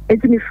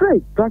 It's me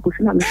afraid, Black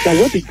Ocean,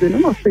 what is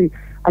going on? I say,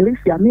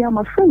 Alicia, me, I'm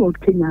afraid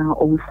Lord Kenya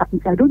on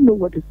something. I don't know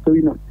what is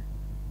going on.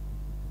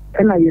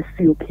 And I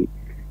see, okay.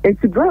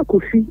 It's Black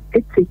Ocean,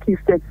 it take his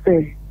steps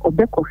there, or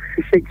back of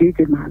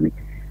Shishake, man.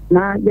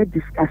 Now, you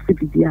discuss it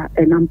there,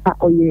 and I'm pa,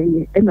 oh,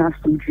 yeah, and I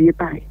some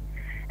by.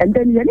 And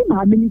then you know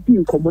how many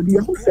people come on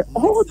who say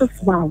all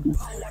this while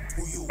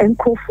and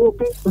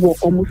Kofobi were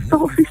almost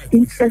selfish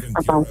interest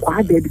about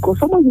Kwadee because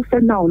someone who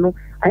said now no,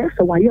 I asked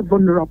why you're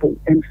vulnerable,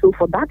 and so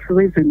for that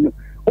reason,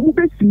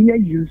 almost near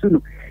you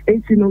know,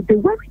 and you know they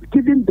weren't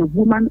giving the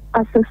woman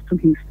access to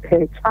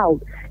her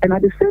child, and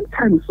at the same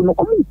time, so no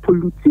only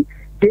pollute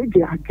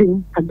JJ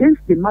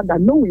against the mother,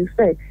 knowing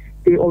say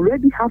they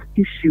already have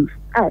issues,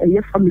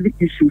 family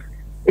issues.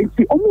 And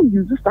she almost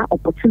uses that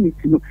opportunity,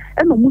 no,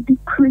 and almost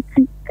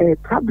creating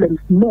problems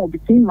more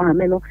between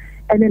Mameno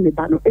and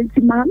Nebano. And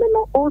see,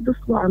 Mameno, all this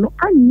one,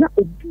 I'm not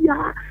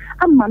obia,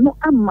 I'm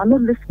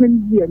not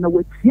listening here. Now,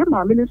 it's here,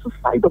 Mameno's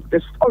side of the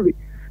story.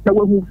 Now,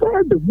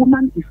 where the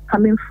woman is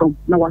coming from,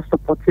 now I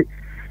support it.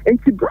 And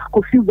she brought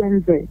a few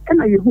Wednesday,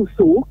 and I who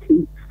so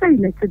okay,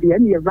 saying it to the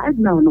end here right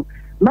now, no,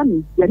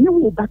 money, you know,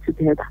 we'll back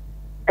together,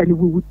 and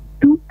we would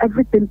do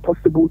everything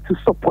possible to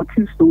support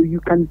you so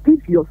you can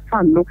give your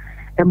son, no.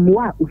 And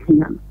more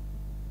uhian.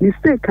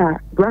 Mistake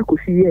black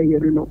here, you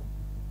know.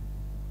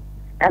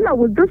 And I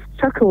was just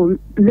chuckle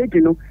lady,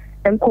 you know,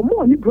 and come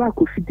on, black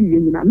you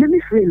know. Let me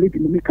free lady,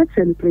 me catch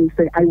any place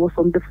say I was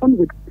on the phone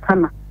with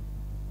Hannah.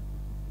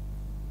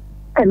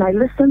 And I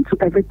listened to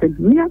everything.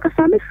 Me and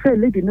Kasame free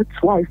lady not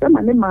twice. I'm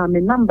a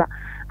number.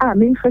 I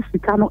mean first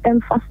Picano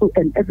and Faso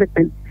and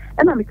everything.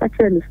 And I'm catch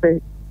any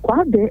say,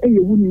 Kwadee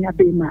you wouldn't have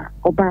been ma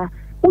oba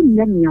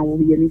unya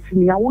we and it's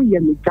me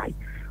me die.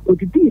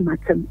 Odidi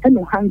matem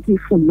eno hangi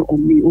phone no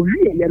on me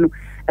owie ye no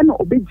eno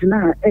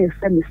obegina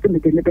send me send me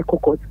be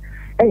kokot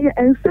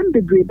ensem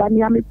bebre ba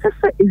ni ame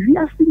pese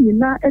ewiase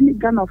nyina eni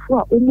Ghana fo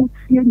a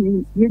omutie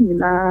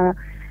nyina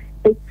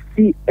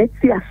eti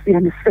ase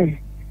ane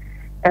say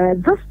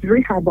just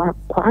rehab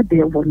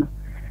Kwadee one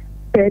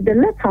the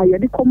letter ye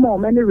dey come on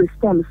many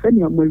response send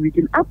your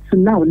reading up to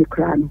now ni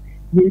kra no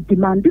ye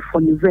demand for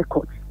the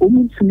records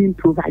omuntumi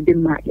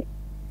providing my.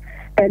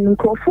 And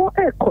for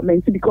a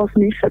comment because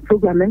me share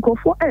program and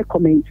for a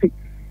comment.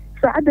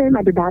 So at the end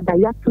of the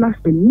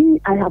day,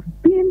 me, I have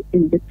been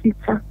in the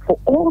picture for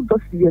all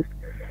those years.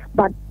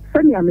 But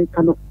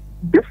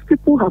these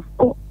people have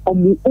got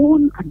on their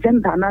own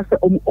agenda and on their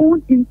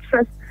own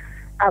interest,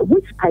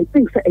 which I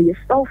think is a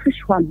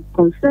selfish one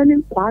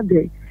concerning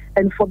Kwadee.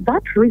 And for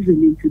that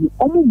reason,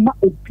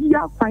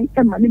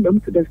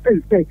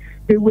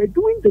 they were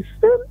doing the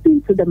same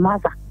thing to the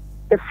mother,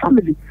 the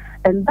family.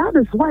 And that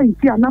is why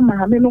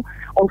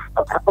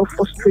of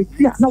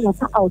frustration now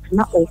out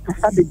now of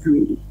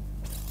degree.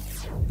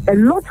 A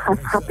lot has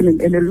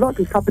happened and a lot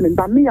is happening.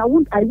 But me, I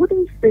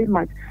wouldn't say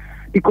much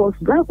because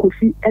Black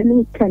Kofi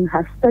and Ken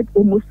has said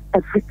almost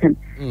everything.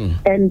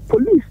 And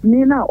police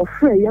me now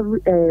afraid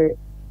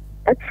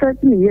a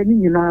threatening any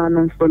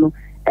no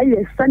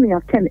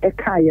Sanya Ken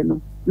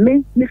Ekayano.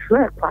 Me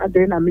sure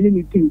Kwadee na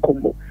mini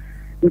combo.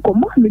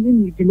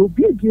 Mini no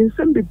be against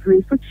some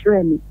degree so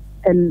training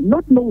and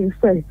not knowing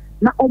say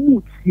na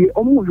almost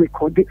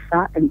recorded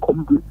and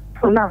common.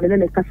 So now in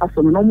the case of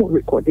almost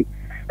recorded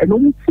and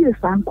almost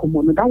and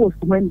common. That was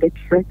when the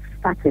threat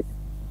started.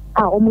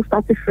 I almost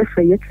started fresh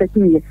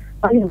threatening me.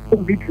 I am so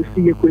big to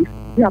see you quiz.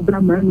 Yeah,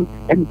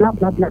 and blah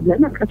blah blah blah.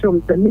 And I catch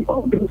on me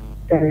all those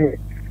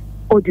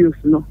audios.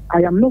 No,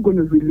 I am not going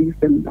to release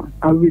them now.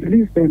 I'll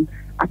release them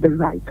at the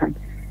right time.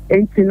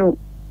 And you know,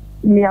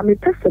 me I'm a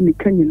person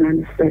can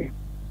you say.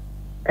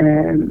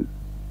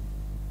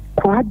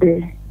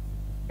 Kwadee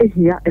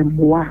ehia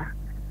emwa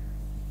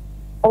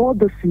all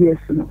those years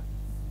no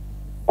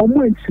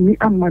omo ntumi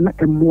amana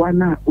emwa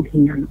na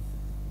ohia no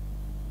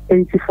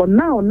enti for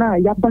now na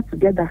yaba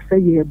together say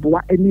ye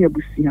boa ene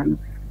abusia no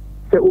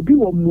se obi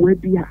wo mmoa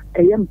bi a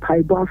eye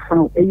mpaibo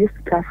afran eye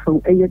sika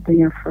afran eye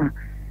den afran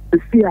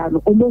sia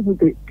no omo hu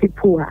the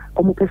people a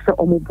omo pese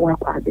omo boa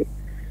Kwadee.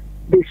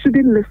 They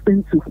shouldn't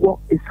listen to what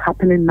is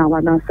happening now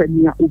and answer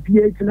near obi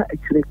agina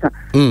ekireka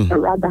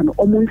rather than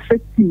omo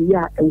sheti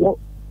ya e what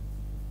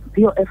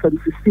pure effort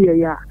to see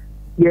ya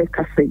ye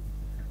kase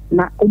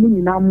na omo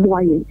nyina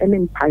mmoa ye ene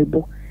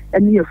mpaibo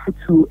ene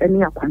afutu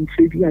ene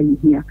akwantre bi a ye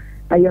hia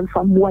na ye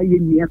mfa mmoa ye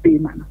nia be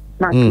ma no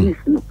na at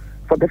least no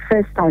for the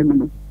first time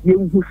no ye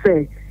hu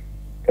say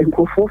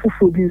enkofo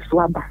fufu bi so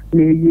aba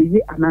na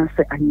ye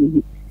anase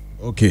anyeye.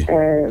 Okay.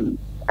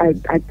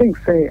 I think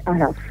say I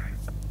have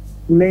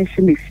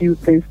mentioned a few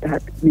things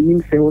that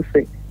meaning say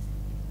also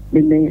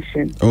the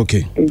mention.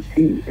 Okay.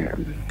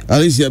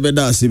 Alicia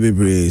beda si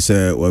bebre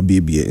say wa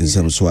bibie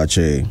nsem so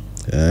ache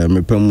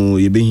mepamu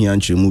ye be hia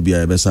nche mu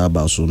bia be sa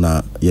ba so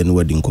na ye no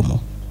wadi nkomo.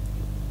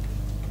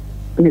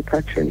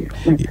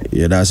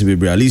 Yeah, that's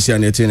bebre. Alicia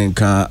netin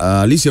nka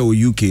Alicia o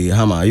UK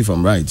Hammer if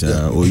I'm right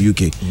or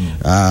UK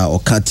or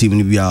cat team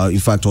ni bia in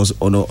fact was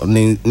on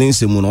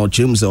nsem no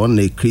chem say on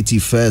a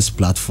creative first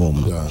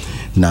platform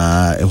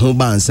na ho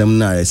ba nsem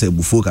na say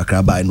bufo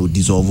kakra ba no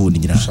dissolve ni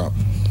nyina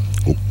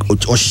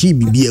o shi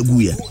bibi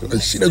agu ye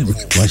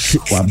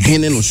wa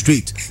bene no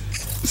straight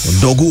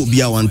dogo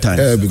bia one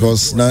time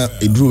because na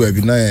edru ba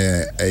bi na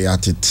ya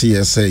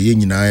tete say ye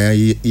nyina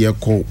ye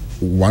ko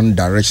one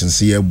direction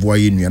see a boy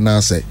in na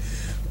say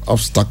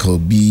obstacle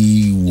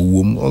be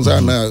wom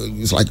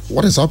it's like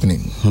what is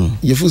happening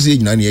you feel say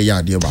nyina ye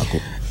ya de bako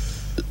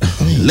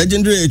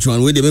legendary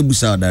H1 we dey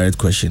busa direct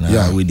question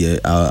we dey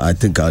I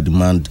think I'll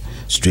demand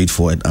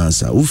straightforward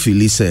answer who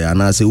feel say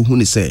and I say who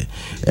ni say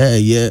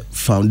yeah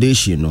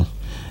foundation no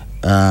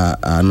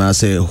and I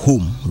say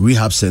home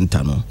rehab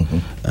center no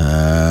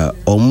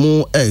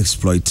omo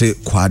exploit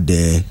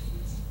Kwadee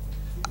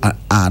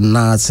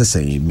na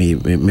say me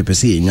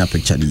pese nya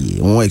picture di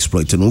omo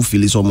exploit no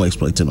feel is omo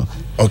exploit no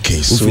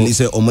okay so feel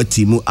say omo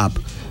team up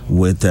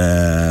with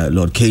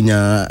Lord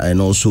Kenya and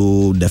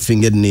also the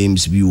fingered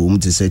names be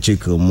omo to say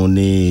check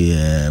money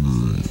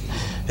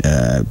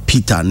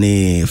Peter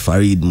ne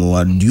Farid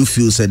Moa. Do you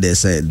feel say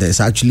there's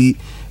actually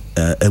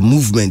a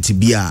movement to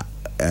be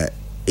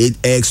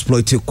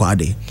exploited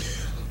Kwadee?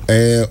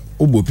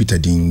 Obo Peter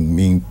din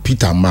mean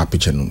Peter ma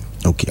picture no.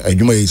 Okay.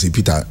 Aduma is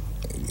Peter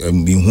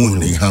in who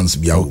in hands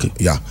be okay.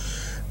 Yeah.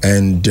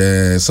 And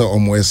so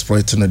almost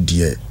exploiting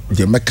the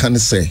mechanic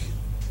say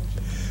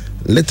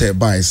later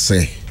by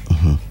say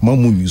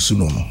mamu yusu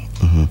no.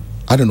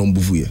 I don't know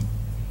mbuvu ye.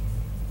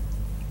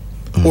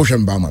 O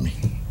shamba mami.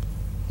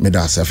 Me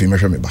da se afi me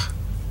hwe me ba.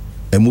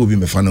 Emu obi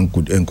me fa na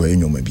nko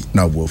enyoma bi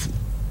na aboafu.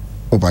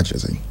 O ba che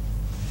say.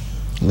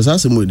 Was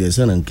ask me dey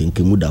say na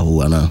nkenke da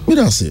ho ana. Me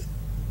da se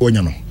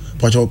onya no.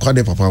 Pacho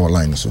Kwadee papa wa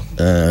line so.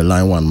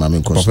 Line 1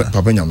 mami Costa.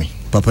 Papa nyame.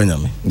 Papa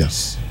nyame.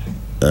 Yes.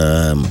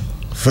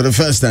 For the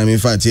first time in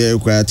fact here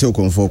quite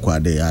Okomfour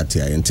Kwadee at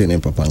here intending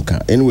papa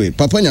nka. Anyway,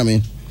 Papa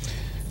nyame.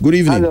 Good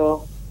evening.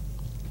 Hello.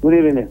 Good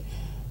evening.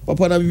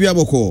 Papa na bibia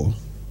boko.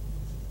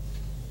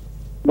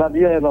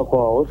 Babia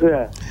boko.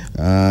 Oso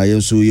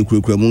yenso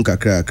yekura mu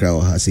kakra o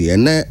ha se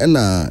ene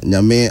na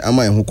nyame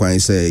ama ho kwan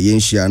se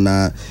yenhia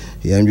na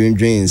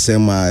yendwendwen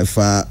nsema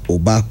fa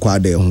oba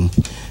Kwadee ho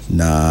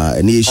na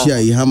ene yehia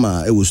yi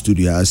hama e wo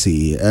studio ha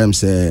se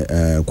say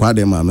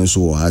Kwadee ma me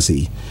so ha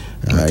se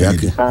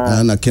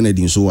na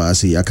Kennedy so ha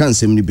se aka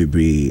nsem ni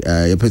bebre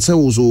ye petse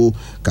wo so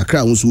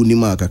kakra wo so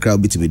nima kakra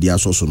bitime dia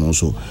soso no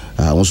so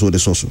wo so de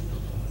soso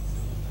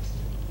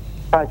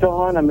Pacho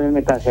hona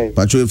me kase.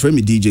 Pacho from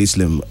DJ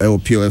Slim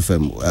Pure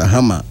FM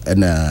Hammer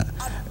na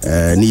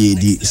ni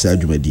di sa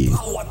dwumadi.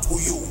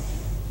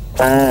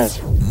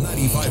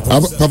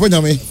 Papa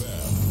nyame.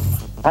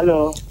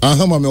 Hello.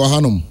 Hammer me wa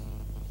hanom.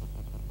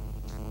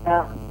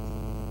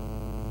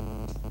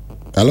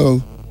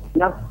 Hello.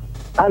 Na.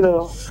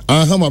 Hello.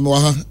 Hammer me wa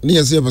ha. Ni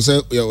yesi e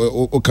pese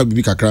o ka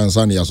bibi kakra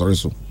nsa na ya sori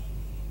so.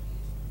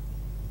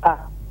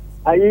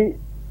 Ayi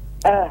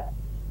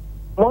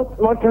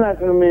Montana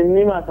me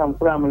ni ma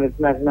sampura mo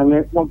na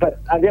me mo pa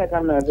adia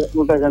tam na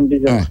mo pa jam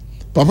bijo.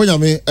 Papa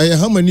nyame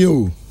Hammer ni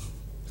o.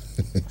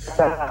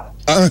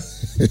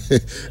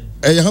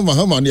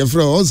 Hammer ni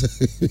afra o.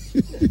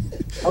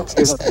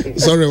 Okay.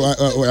 Sorry,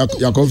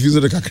 I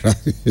confused the kakra.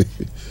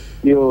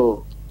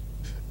 Yo.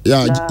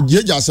 Yeah,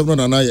 ye jasem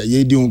no na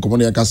ye di unkomo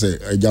na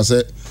yakase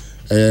jase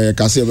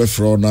kase be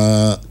fro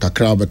na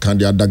kakra be kan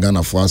dia daga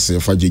na fo ase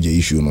fa jeje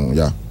issue no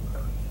yeah.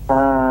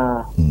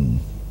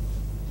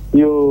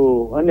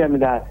 Yo, ande me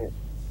da ase.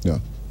 Yeah.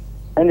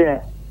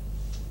 Ande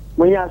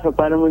mo ya so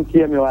pa no mo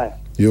tie me wa.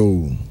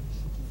 Yo,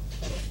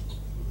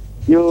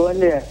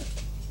 ande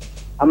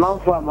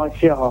amanfo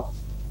amachia ho.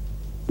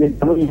 Me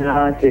mo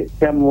ina ase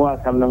tem wa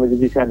kam na mo di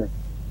bisane.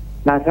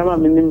 Na sama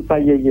minim fa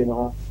yeje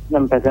no na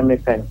mpesa me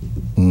kan.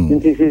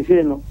 Nti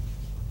sisi no.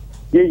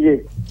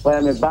 Yeje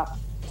wa me ba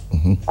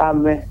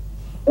ame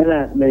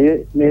na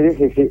me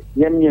rehehe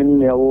yemye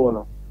ni ewo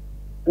no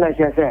na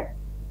chese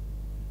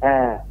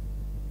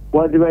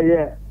what do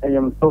I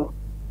am so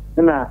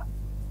na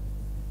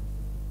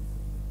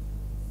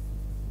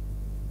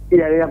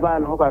ya ba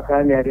no ka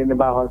ka ne ri ne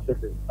ba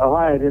hospital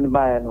ha ri ne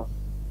ba no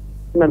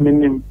na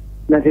minim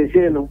na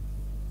chese no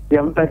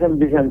yam ta sam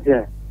bi sam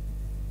te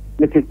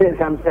ne chese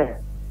sam se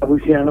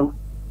abusiano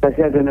ta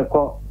se de ne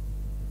ko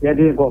ya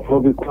de ko fo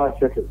bi ko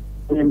hospital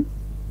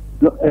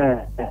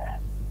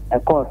a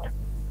court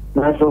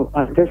na so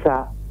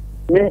antesa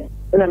ne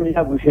na mi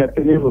abusia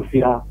pele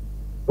ofia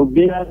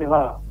obia ne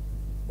ha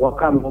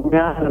wakam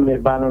na me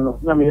bana no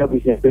na mi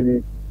abusia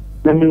pele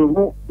na mi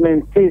mu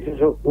mente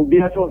so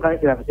obia so ka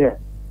kira se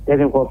ya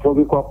de ko fo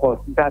bi ko court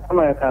ta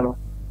tama ya kano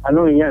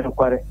anu nya so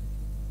kware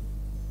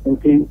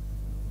nti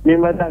ni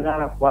mata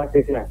gara kwa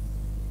se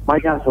ma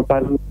ya so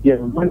pa ye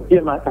man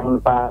tie ma ta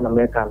pa na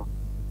me kano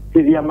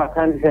ti dia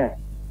makan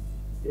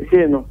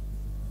se no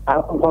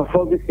a ko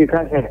fo bi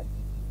ka se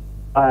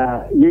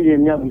yeye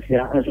nya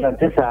busia anso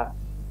tesa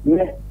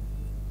ne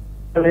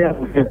ya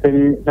busia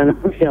peli na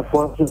busia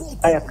force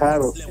aya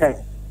karo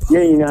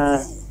yeye na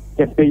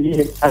ke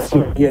peli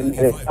aso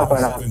yende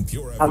apara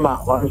ama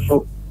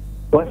wanso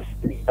was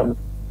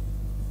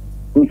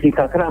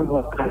mfika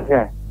krambo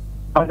kaza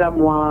ada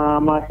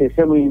ma se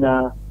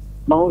semina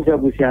mauza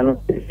busia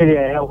no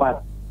seria ya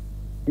wa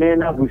me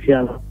na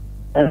busia no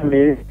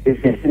me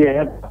seria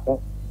ya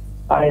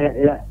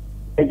aya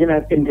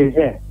ejina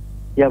pindeze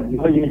ya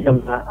boji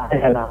sama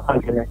ayala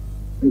angene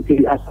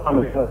nti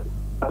asama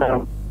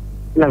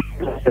na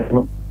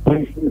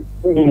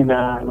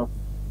no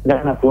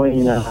na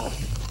poina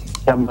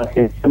sama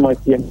se sama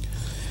tiem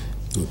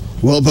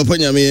well papa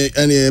nyame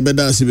ene be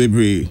dance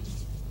bebre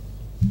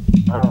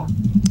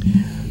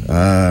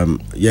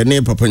ya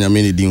ne papa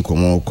nyame ne din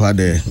komo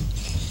kwade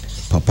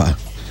papa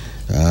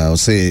o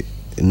say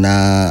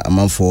na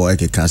amanfo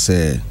ekeka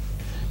se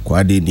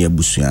Kwadee ni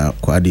abusua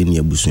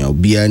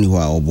obia ni ho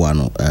a oboa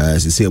no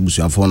sese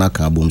abusua fo na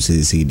ka bom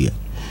sese dia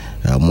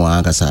mo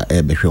akasa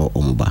behwe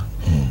omba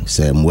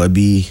se mo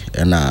abi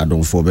na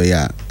adonfo be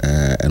ya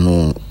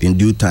eno in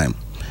due time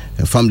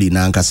family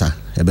na ankasa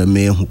ebe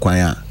me hu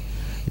kwan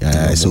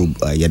a so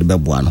yede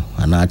beboa no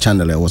ana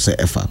channel e wo se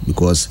efa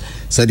because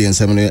said the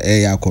nsem no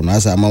ya kono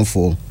asa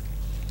amanfo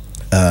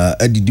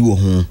adidi wo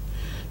ho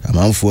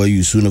amanfo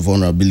use no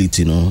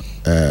vulnerability no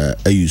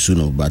use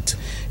no but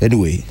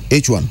anyway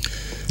H1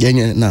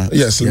 yenye na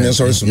yes yeah,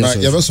 sorry so na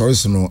you sorry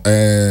so no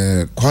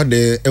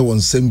Kwadee e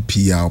won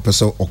sempia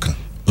opeso oka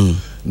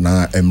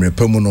na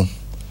emrepam no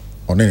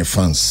one ne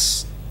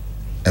fans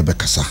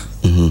ebekasa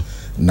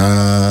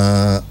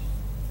na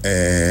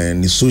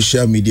ni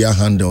social media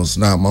handles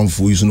na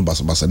manfo use no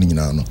basabasa ni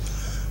nyina no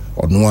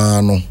ono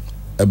ano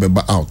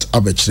ebeba out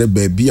abekire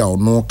ba bia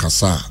ono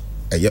kasa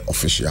eye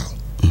official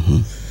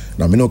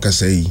na me no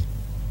kasa yi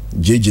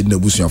JJ na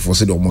busuafo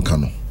se de omoka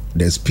no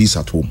there's peace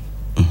at home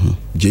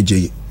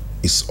JJ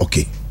is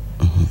okay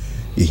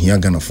here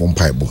Ghana from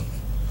Bible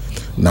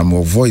na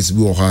my voice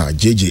bi o ha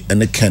JJ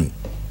ene Ken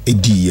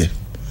ediye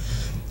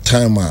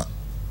time a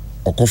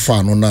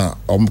okofa no na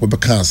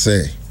ombeka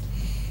say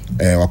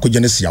wakoje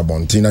ne si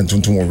abontin na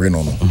ntonton wo we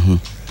no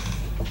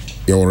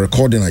your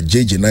recording a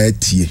JJ na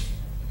etie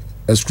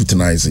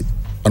scrutinize it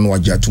and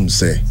wajatum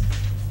say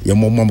your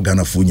mom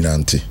Ghana fo nyina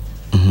ante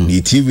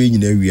the TV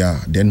nyina wi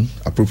then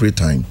appropriate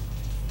time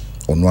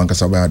on one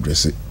kasaba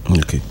address it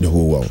the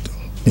whole world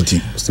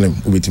Inti Slim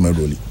ubeti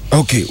madoli.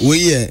 Okay,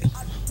 we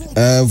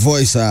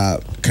voice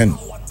Ken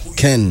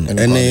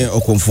ene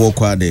Okomfour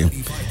Kwadee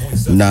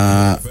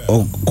na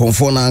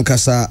Okomfour na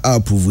ankasa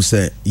approve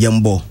say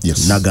yembo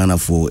na Ghana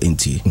for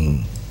NT.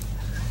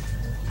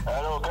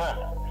 Hello Ken.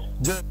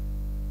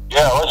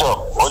 Yeah, what's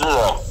up? What is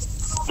that?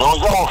 No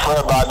so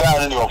for bad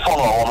and your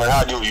phone on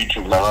radio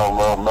YouTube na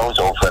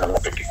so for na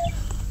pick.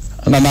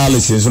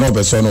 Analysis no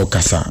person no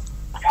kasa.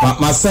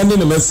 Ma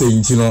sending a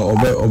message, you know,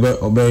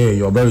 obey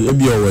your very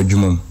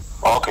adwuma.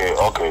 Okay.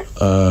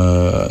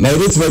 Na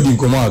it's very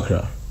come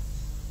akra.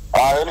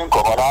 I didn't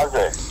come on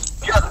say.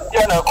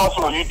 Yeah, na course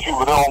on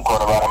YouTube no on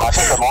come about. I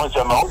think I want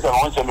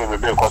me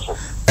be course.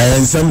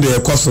 And some day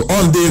course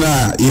on day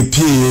na e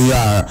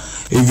ya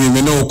if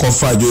you know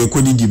cover you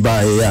could di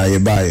buy ya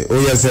buy.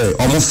 Oh yes say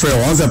almost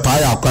fair once a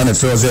pie akra na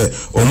fair say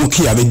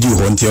omuki abedi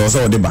ho nti o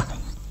so de ba.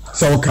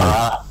 So okay.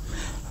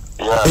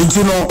 And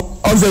you know,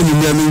 also you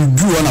mean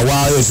do on a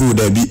while so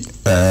there be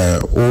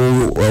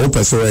o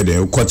person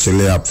there coach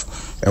up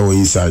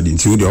inside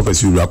into the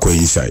opposite rock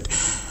inside.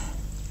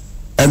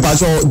 And but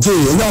so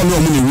Jay now no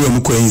money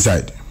room ko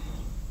inside.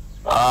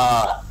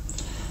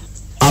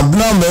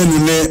 Abna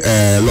men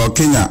ne lo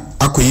Kenya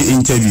akoyi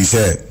interview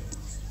say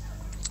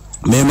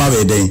me ma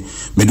be den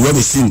me do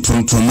be sin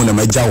tuntum mu na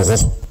maja wo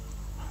ho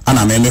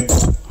ana me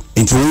ko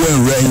into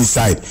when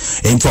inside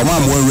into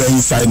am when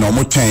inside no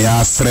mo twen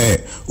ya frɛ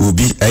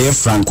obi eye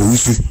Franco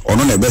Usu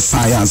ono na be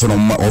science no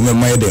o me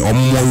ma de o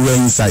mo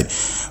inside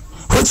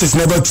which is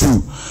never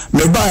true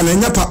me ba na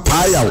nya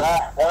papa ya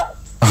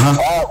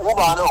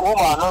woman no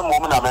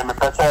mo na me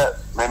pese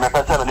me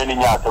ni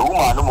nya se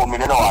woman no mo mi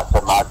ne no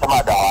asema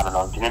da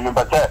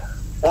remember say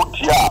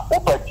Otia,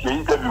 Opetia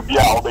interview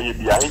Bia, Obey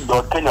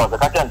Indo, Kenya, the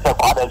Katan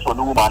Sakwada, so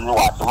no woman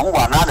was, who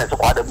are not as a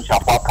quad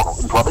bishop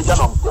into a vision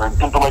of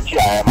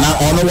Tuntumachia. Now,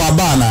 on the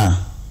Wabana.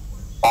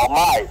 Oh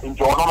my,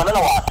 into a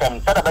nominal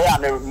and Saturday,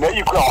 may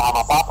you grow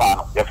a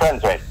papa, your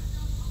friends say.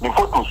 The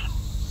photos.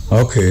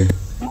 Okay.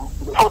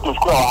 Photos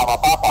grow a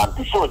papa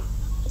to shoot.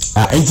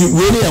 Ain't it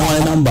really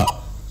a number?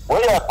 We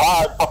are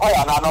papa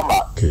and a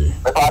number. Okay.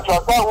 But I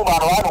just saw woman,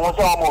 I was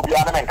a movie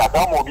and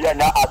Katam be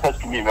an access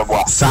to me.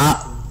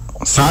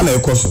 Sana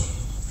Ekoso.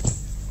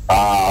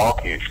 Ah,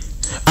 okay.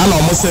 And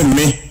almost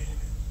me.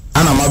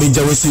 And I'm having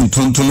Jawison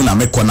Tuntum and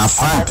make na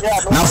Frank.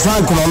 Now,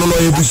 Frank, no,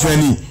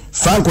 Ebushani.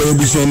 Frank or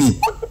Ebushani.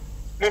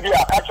 Maybe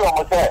I catch you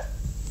on the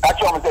catch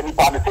you on the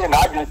Nippon,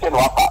 I didn't say no.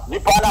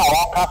 Nippon,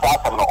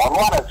 on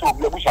one or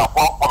two, Bush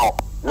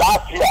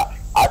last year.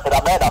 I said,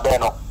 I made a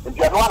beno. In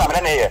January, I'm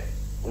in here.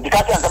 The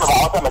catcher and some of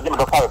our Jim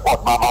Doctor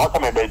report, Mamma, also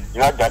maybe, you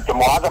know,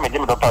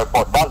 Jim Doctor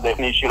report, that's the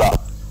issue.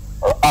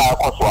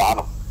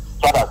 Kosuano.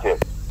 So that's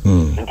it.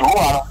 Into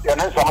one, and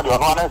then somebody on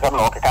one and some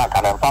of the can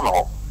and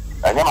somehow.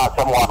 And then I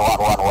someone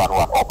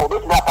one. Or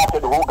police not after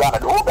the whole gun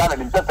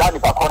and in just tiny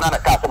Pacona and a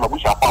customer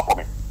wish I pop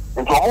me.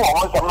 Into a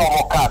more, some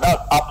more car,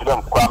 that's up to them.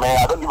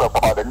 I don't give a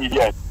about the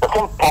media. The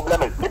same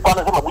problem is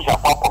Nippon wish I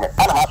pop me.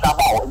 And I have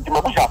some into my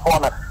wish I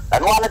phone.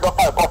 And one of the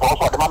report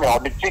also the money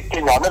or the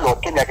chicken or the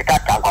Kenya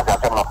Kaka,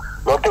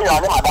 Lord Kenya,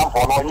 Madame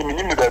for no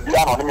minimum the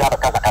Bian on the other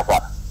Casa.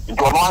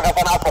 Into a one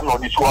and ask them on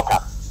this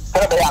worker.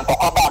 Saturday and talk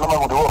about no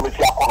one with the world with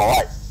your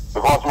corner.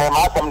 Because my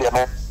master,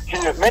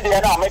 she made the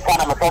other make kind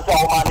of a person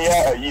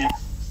here.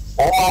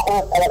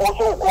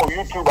 Also call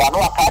YouTube and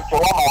no catch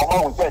one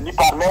or say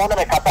Nippon may want to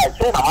make a tie,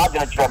 say, I'm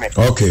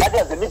okay. That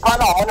is the Nippon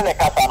on the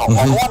Casano.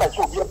 I want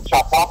to be a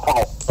shop.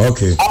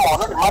 Okay. I'm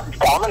on the magic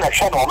down and a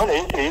channel.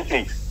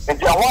 And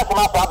you want to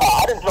master,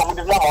 I didn't know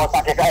the number of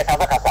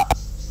Kazakasa.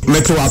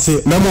 Metro, I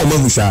say, no more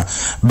Mahusha.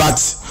 But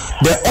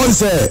the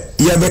answer,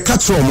 you have a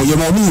cut from your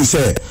mommy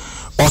say,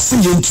 or see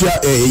you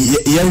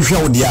young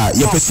show, dear,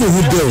 you perceive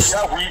who bills.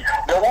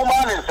 The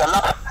woman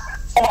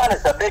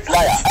is a big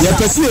liar. You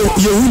perceive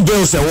you who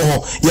bills a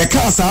war. You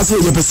can't say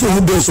you perceive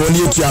who bills on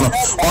your channel.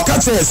 Or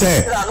can't say,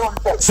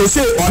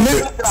 on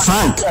it,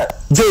 Frank,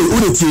 J.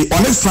 Unity,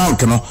 on it,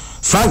 Frank, no.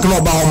 Frank no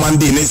ba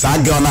Monday, is a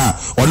gonna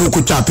or no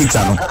could tap picture.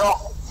 On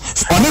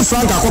it,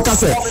 Frank, I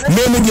say,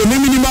 maybe the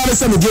minimal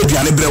some of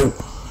the bro.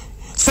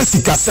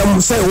 Sessica,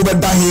 some say over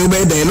down here,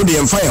 they know the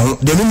fire.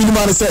 The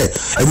minimal say,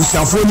 I wish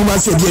I phone you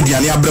say,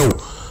 dear, bro.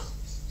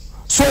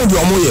 So,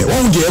 your moye,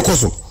 won't you,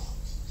 Koso?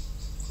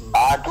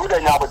 I do the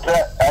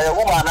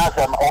woman asked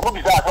them, or who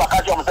is that? I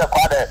catch myself.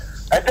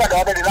 I tell the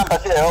other number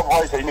say her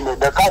voice anyway.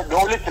 The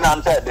only thing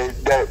I'm saying,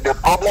 the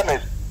problem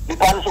is the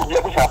time should be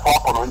able to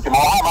fall on into my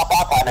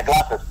papa and the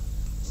glasses.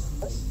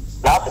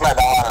 That's my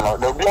daughter.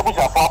 The be able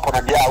to fall on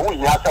the day. We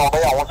have to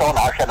obey our own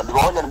action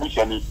because when we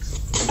see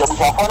the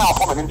phone out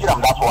from the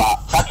interim, that's why.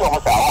 That's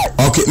almost all right.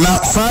 Okay, now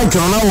Frank,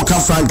 no,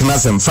 Frank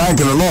Nassam, Frank,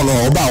 no,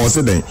 about what's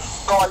the day?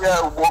 No,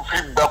 yeah, we'll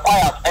feed the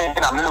quiet and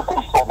I'm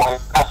looking for my.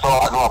 That's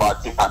all I know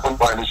about it. I don't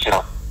know any shit.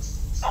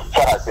 So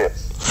that's it.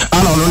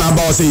 I don't know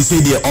about say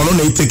the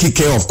only taking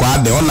care of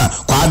Kwadee,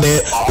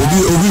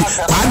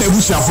 Kwadee, we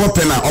shall for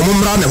penna, or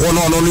Mumran, or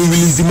only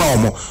release him.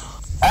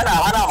 And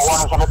I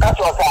want to catch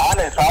us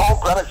our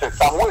premises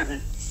some way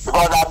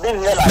because I've been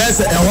here like that's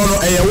a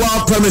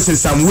wild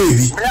premises some way.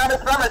 We have the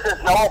premises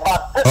now,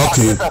 but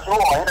okay.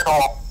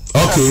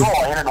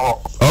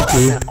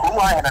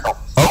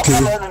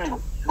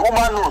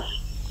 Woman knows.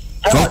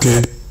 Okay.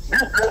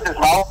 This place is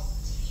now.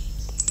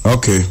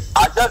 Okay.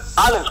 I just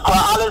Alice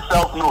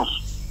self knows.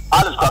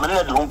 Alice coming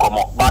in the home come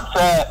up, but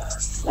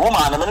woman,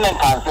 I mean,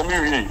 can't say me.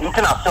 You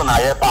can have son.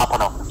 I have papa.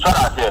 So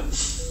that's it.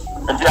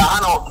 And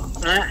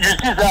you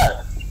see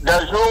that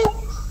there's no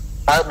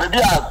maybe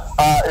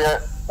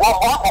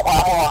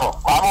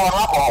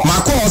my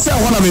call say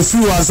one of the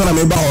few ones and I'm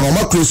about on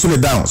my closing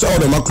it down. So all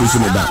the my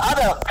closing it down.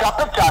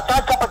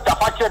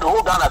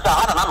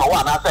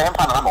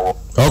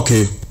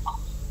 Okay.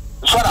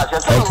 So that's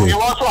it. You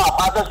also have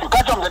partners to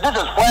catch them. This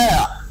is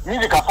where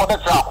music afforded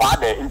to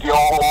Kwadee into your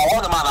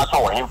own man. I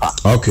saw him.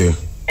 Okay.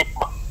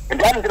 And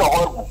then the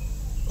whole.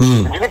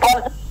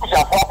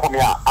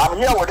 I'm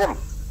here with him.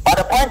 But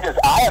the point is,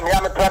 I am here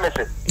on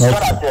premises. So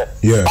that's it.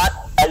 Yeah. But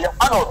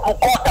I know two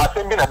quarters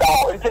have been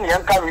about until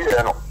you can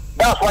hear.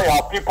 That's why you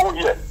have people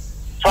here.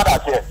 So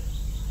that's it.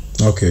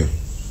 Okay.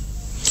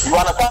 You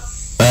understand?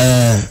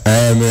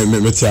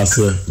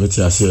 Metiase.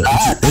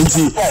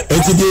 Enti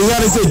the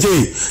here say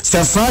Jay,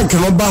 Sir Frank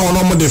no ba on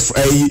the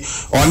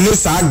on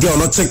this girl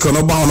no check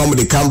no ba on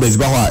the cameras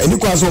ba ho. Any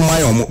kwaso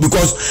my omo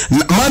because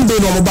Monday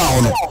no ba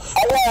on.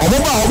 Omo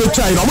ba ho be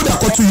try no mo da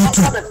to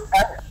YouTube.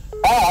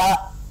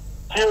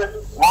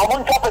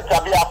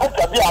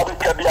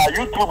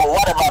 YouTube or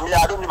whatever. Me, I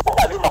don't even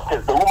know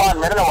the woman.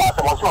 Me, no, I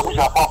was who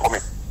shall for me.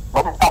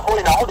 But I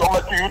now don't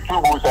to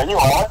YouTube and you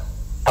know.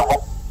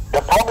 The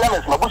problem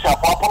is, my bush are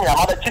for me. I'm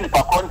not a chin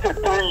for content.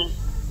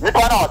 Me, I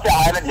say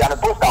I had the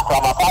post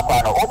from my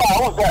papa. Oh, my,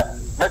 who's that?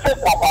 They said,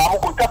 Papa,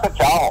 I'm going to tap a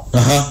chow.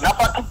 Now,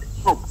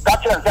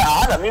 catch and say,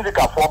 I music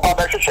for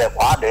Baba share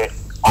Kwadee.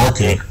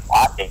 Okay.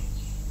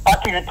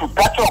 Party to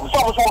catch up.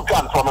 Some so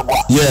can from a boy.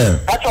 Yeah.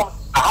 Catch up.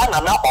 Ana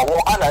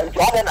or Anna and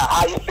Jordan a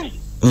high fee.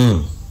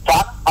 Some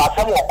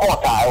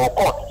court or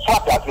court.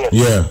 Swap that here.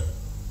 Yeah.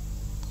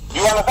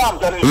 You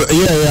understand?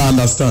 Yeah, I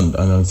understand. The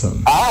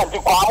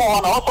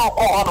Kwamo also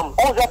call on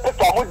all that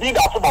picture would did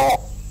as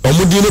well.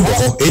 Omudini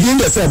boho, edin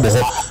de se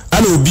boho.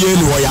 Ana obi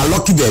eni wo ya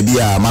lucky baby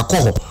a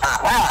makoho.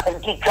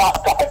 And teacher,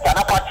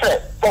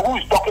 so who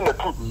is talking the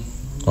truth?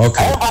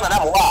 Okay.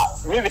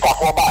 Music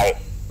for buy.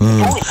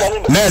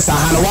 Na sa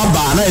hana wa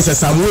ba na ese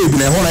Samuel bi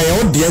na ho na ye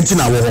o de enti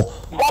na wo ho.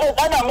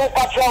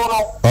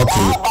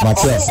 Okay,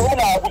 Matthias.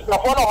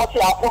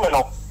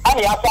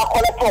 Ani asa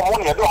collect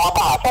money do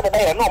aba so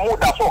dey no mu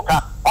da so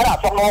ka ara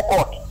so no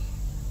court.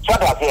 So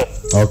that's it.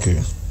 Okay.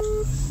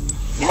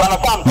 You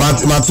understand?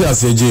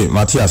 Matthias. Enti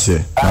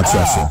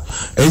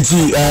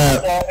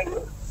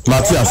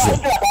Matthias.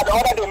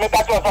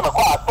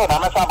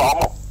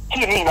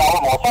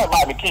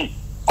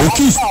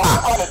 Okay.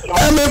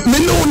 Me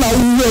no na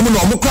wure mu no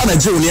mo kwa na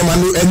je oni ma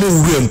no ene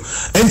wure mu.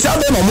 Enti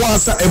ade no mo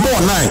asa ebo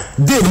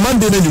 9 day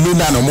Monday na nyumi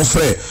na no mo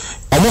frɛ.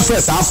 Omo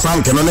frɛ sa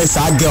Frank no na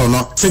sa girl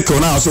no. Take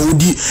na so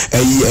udi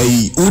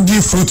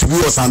udi fruit bi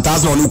o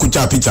santas no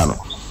kucha picture no.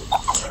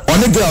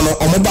 Oni girl no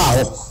omo ba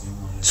ho.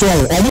 So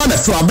omo na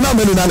frɛ abna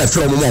menu na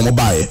frɛ omo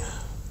ba ye.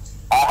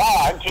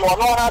 Aha, nti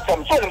ono na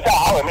tem so nta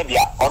how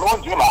media. Ono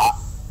nti ma.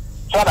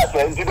 So that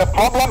the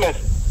problem is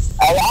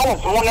I was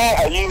one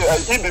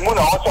even when I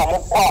was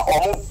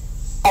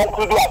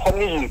uncle do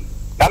assembly.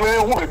 I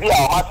mean, who will be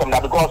our master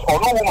because or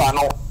no woman,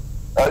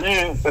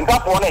 in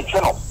that one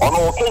channel or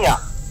no Kenya,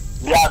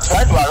 they are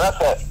trying to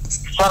arrest her.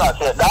 So I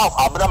said, now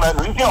Abraham,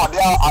 we feel they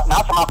are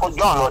national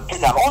John or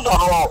Kenya, also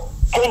no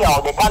Kenya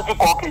or the country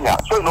called Kenya.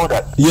 So you know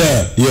that.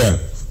 Yeah.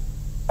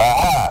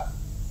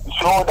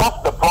 So that's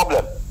the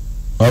problem.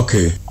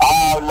 Okay.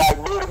 Like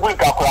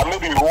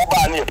maybe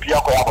Ruba near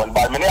Piaco,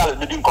 but many others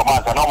didn't come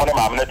out, and no one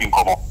didn't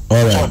come out.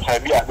 All right. So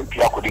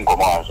I couldn't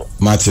come out.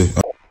 Matthew.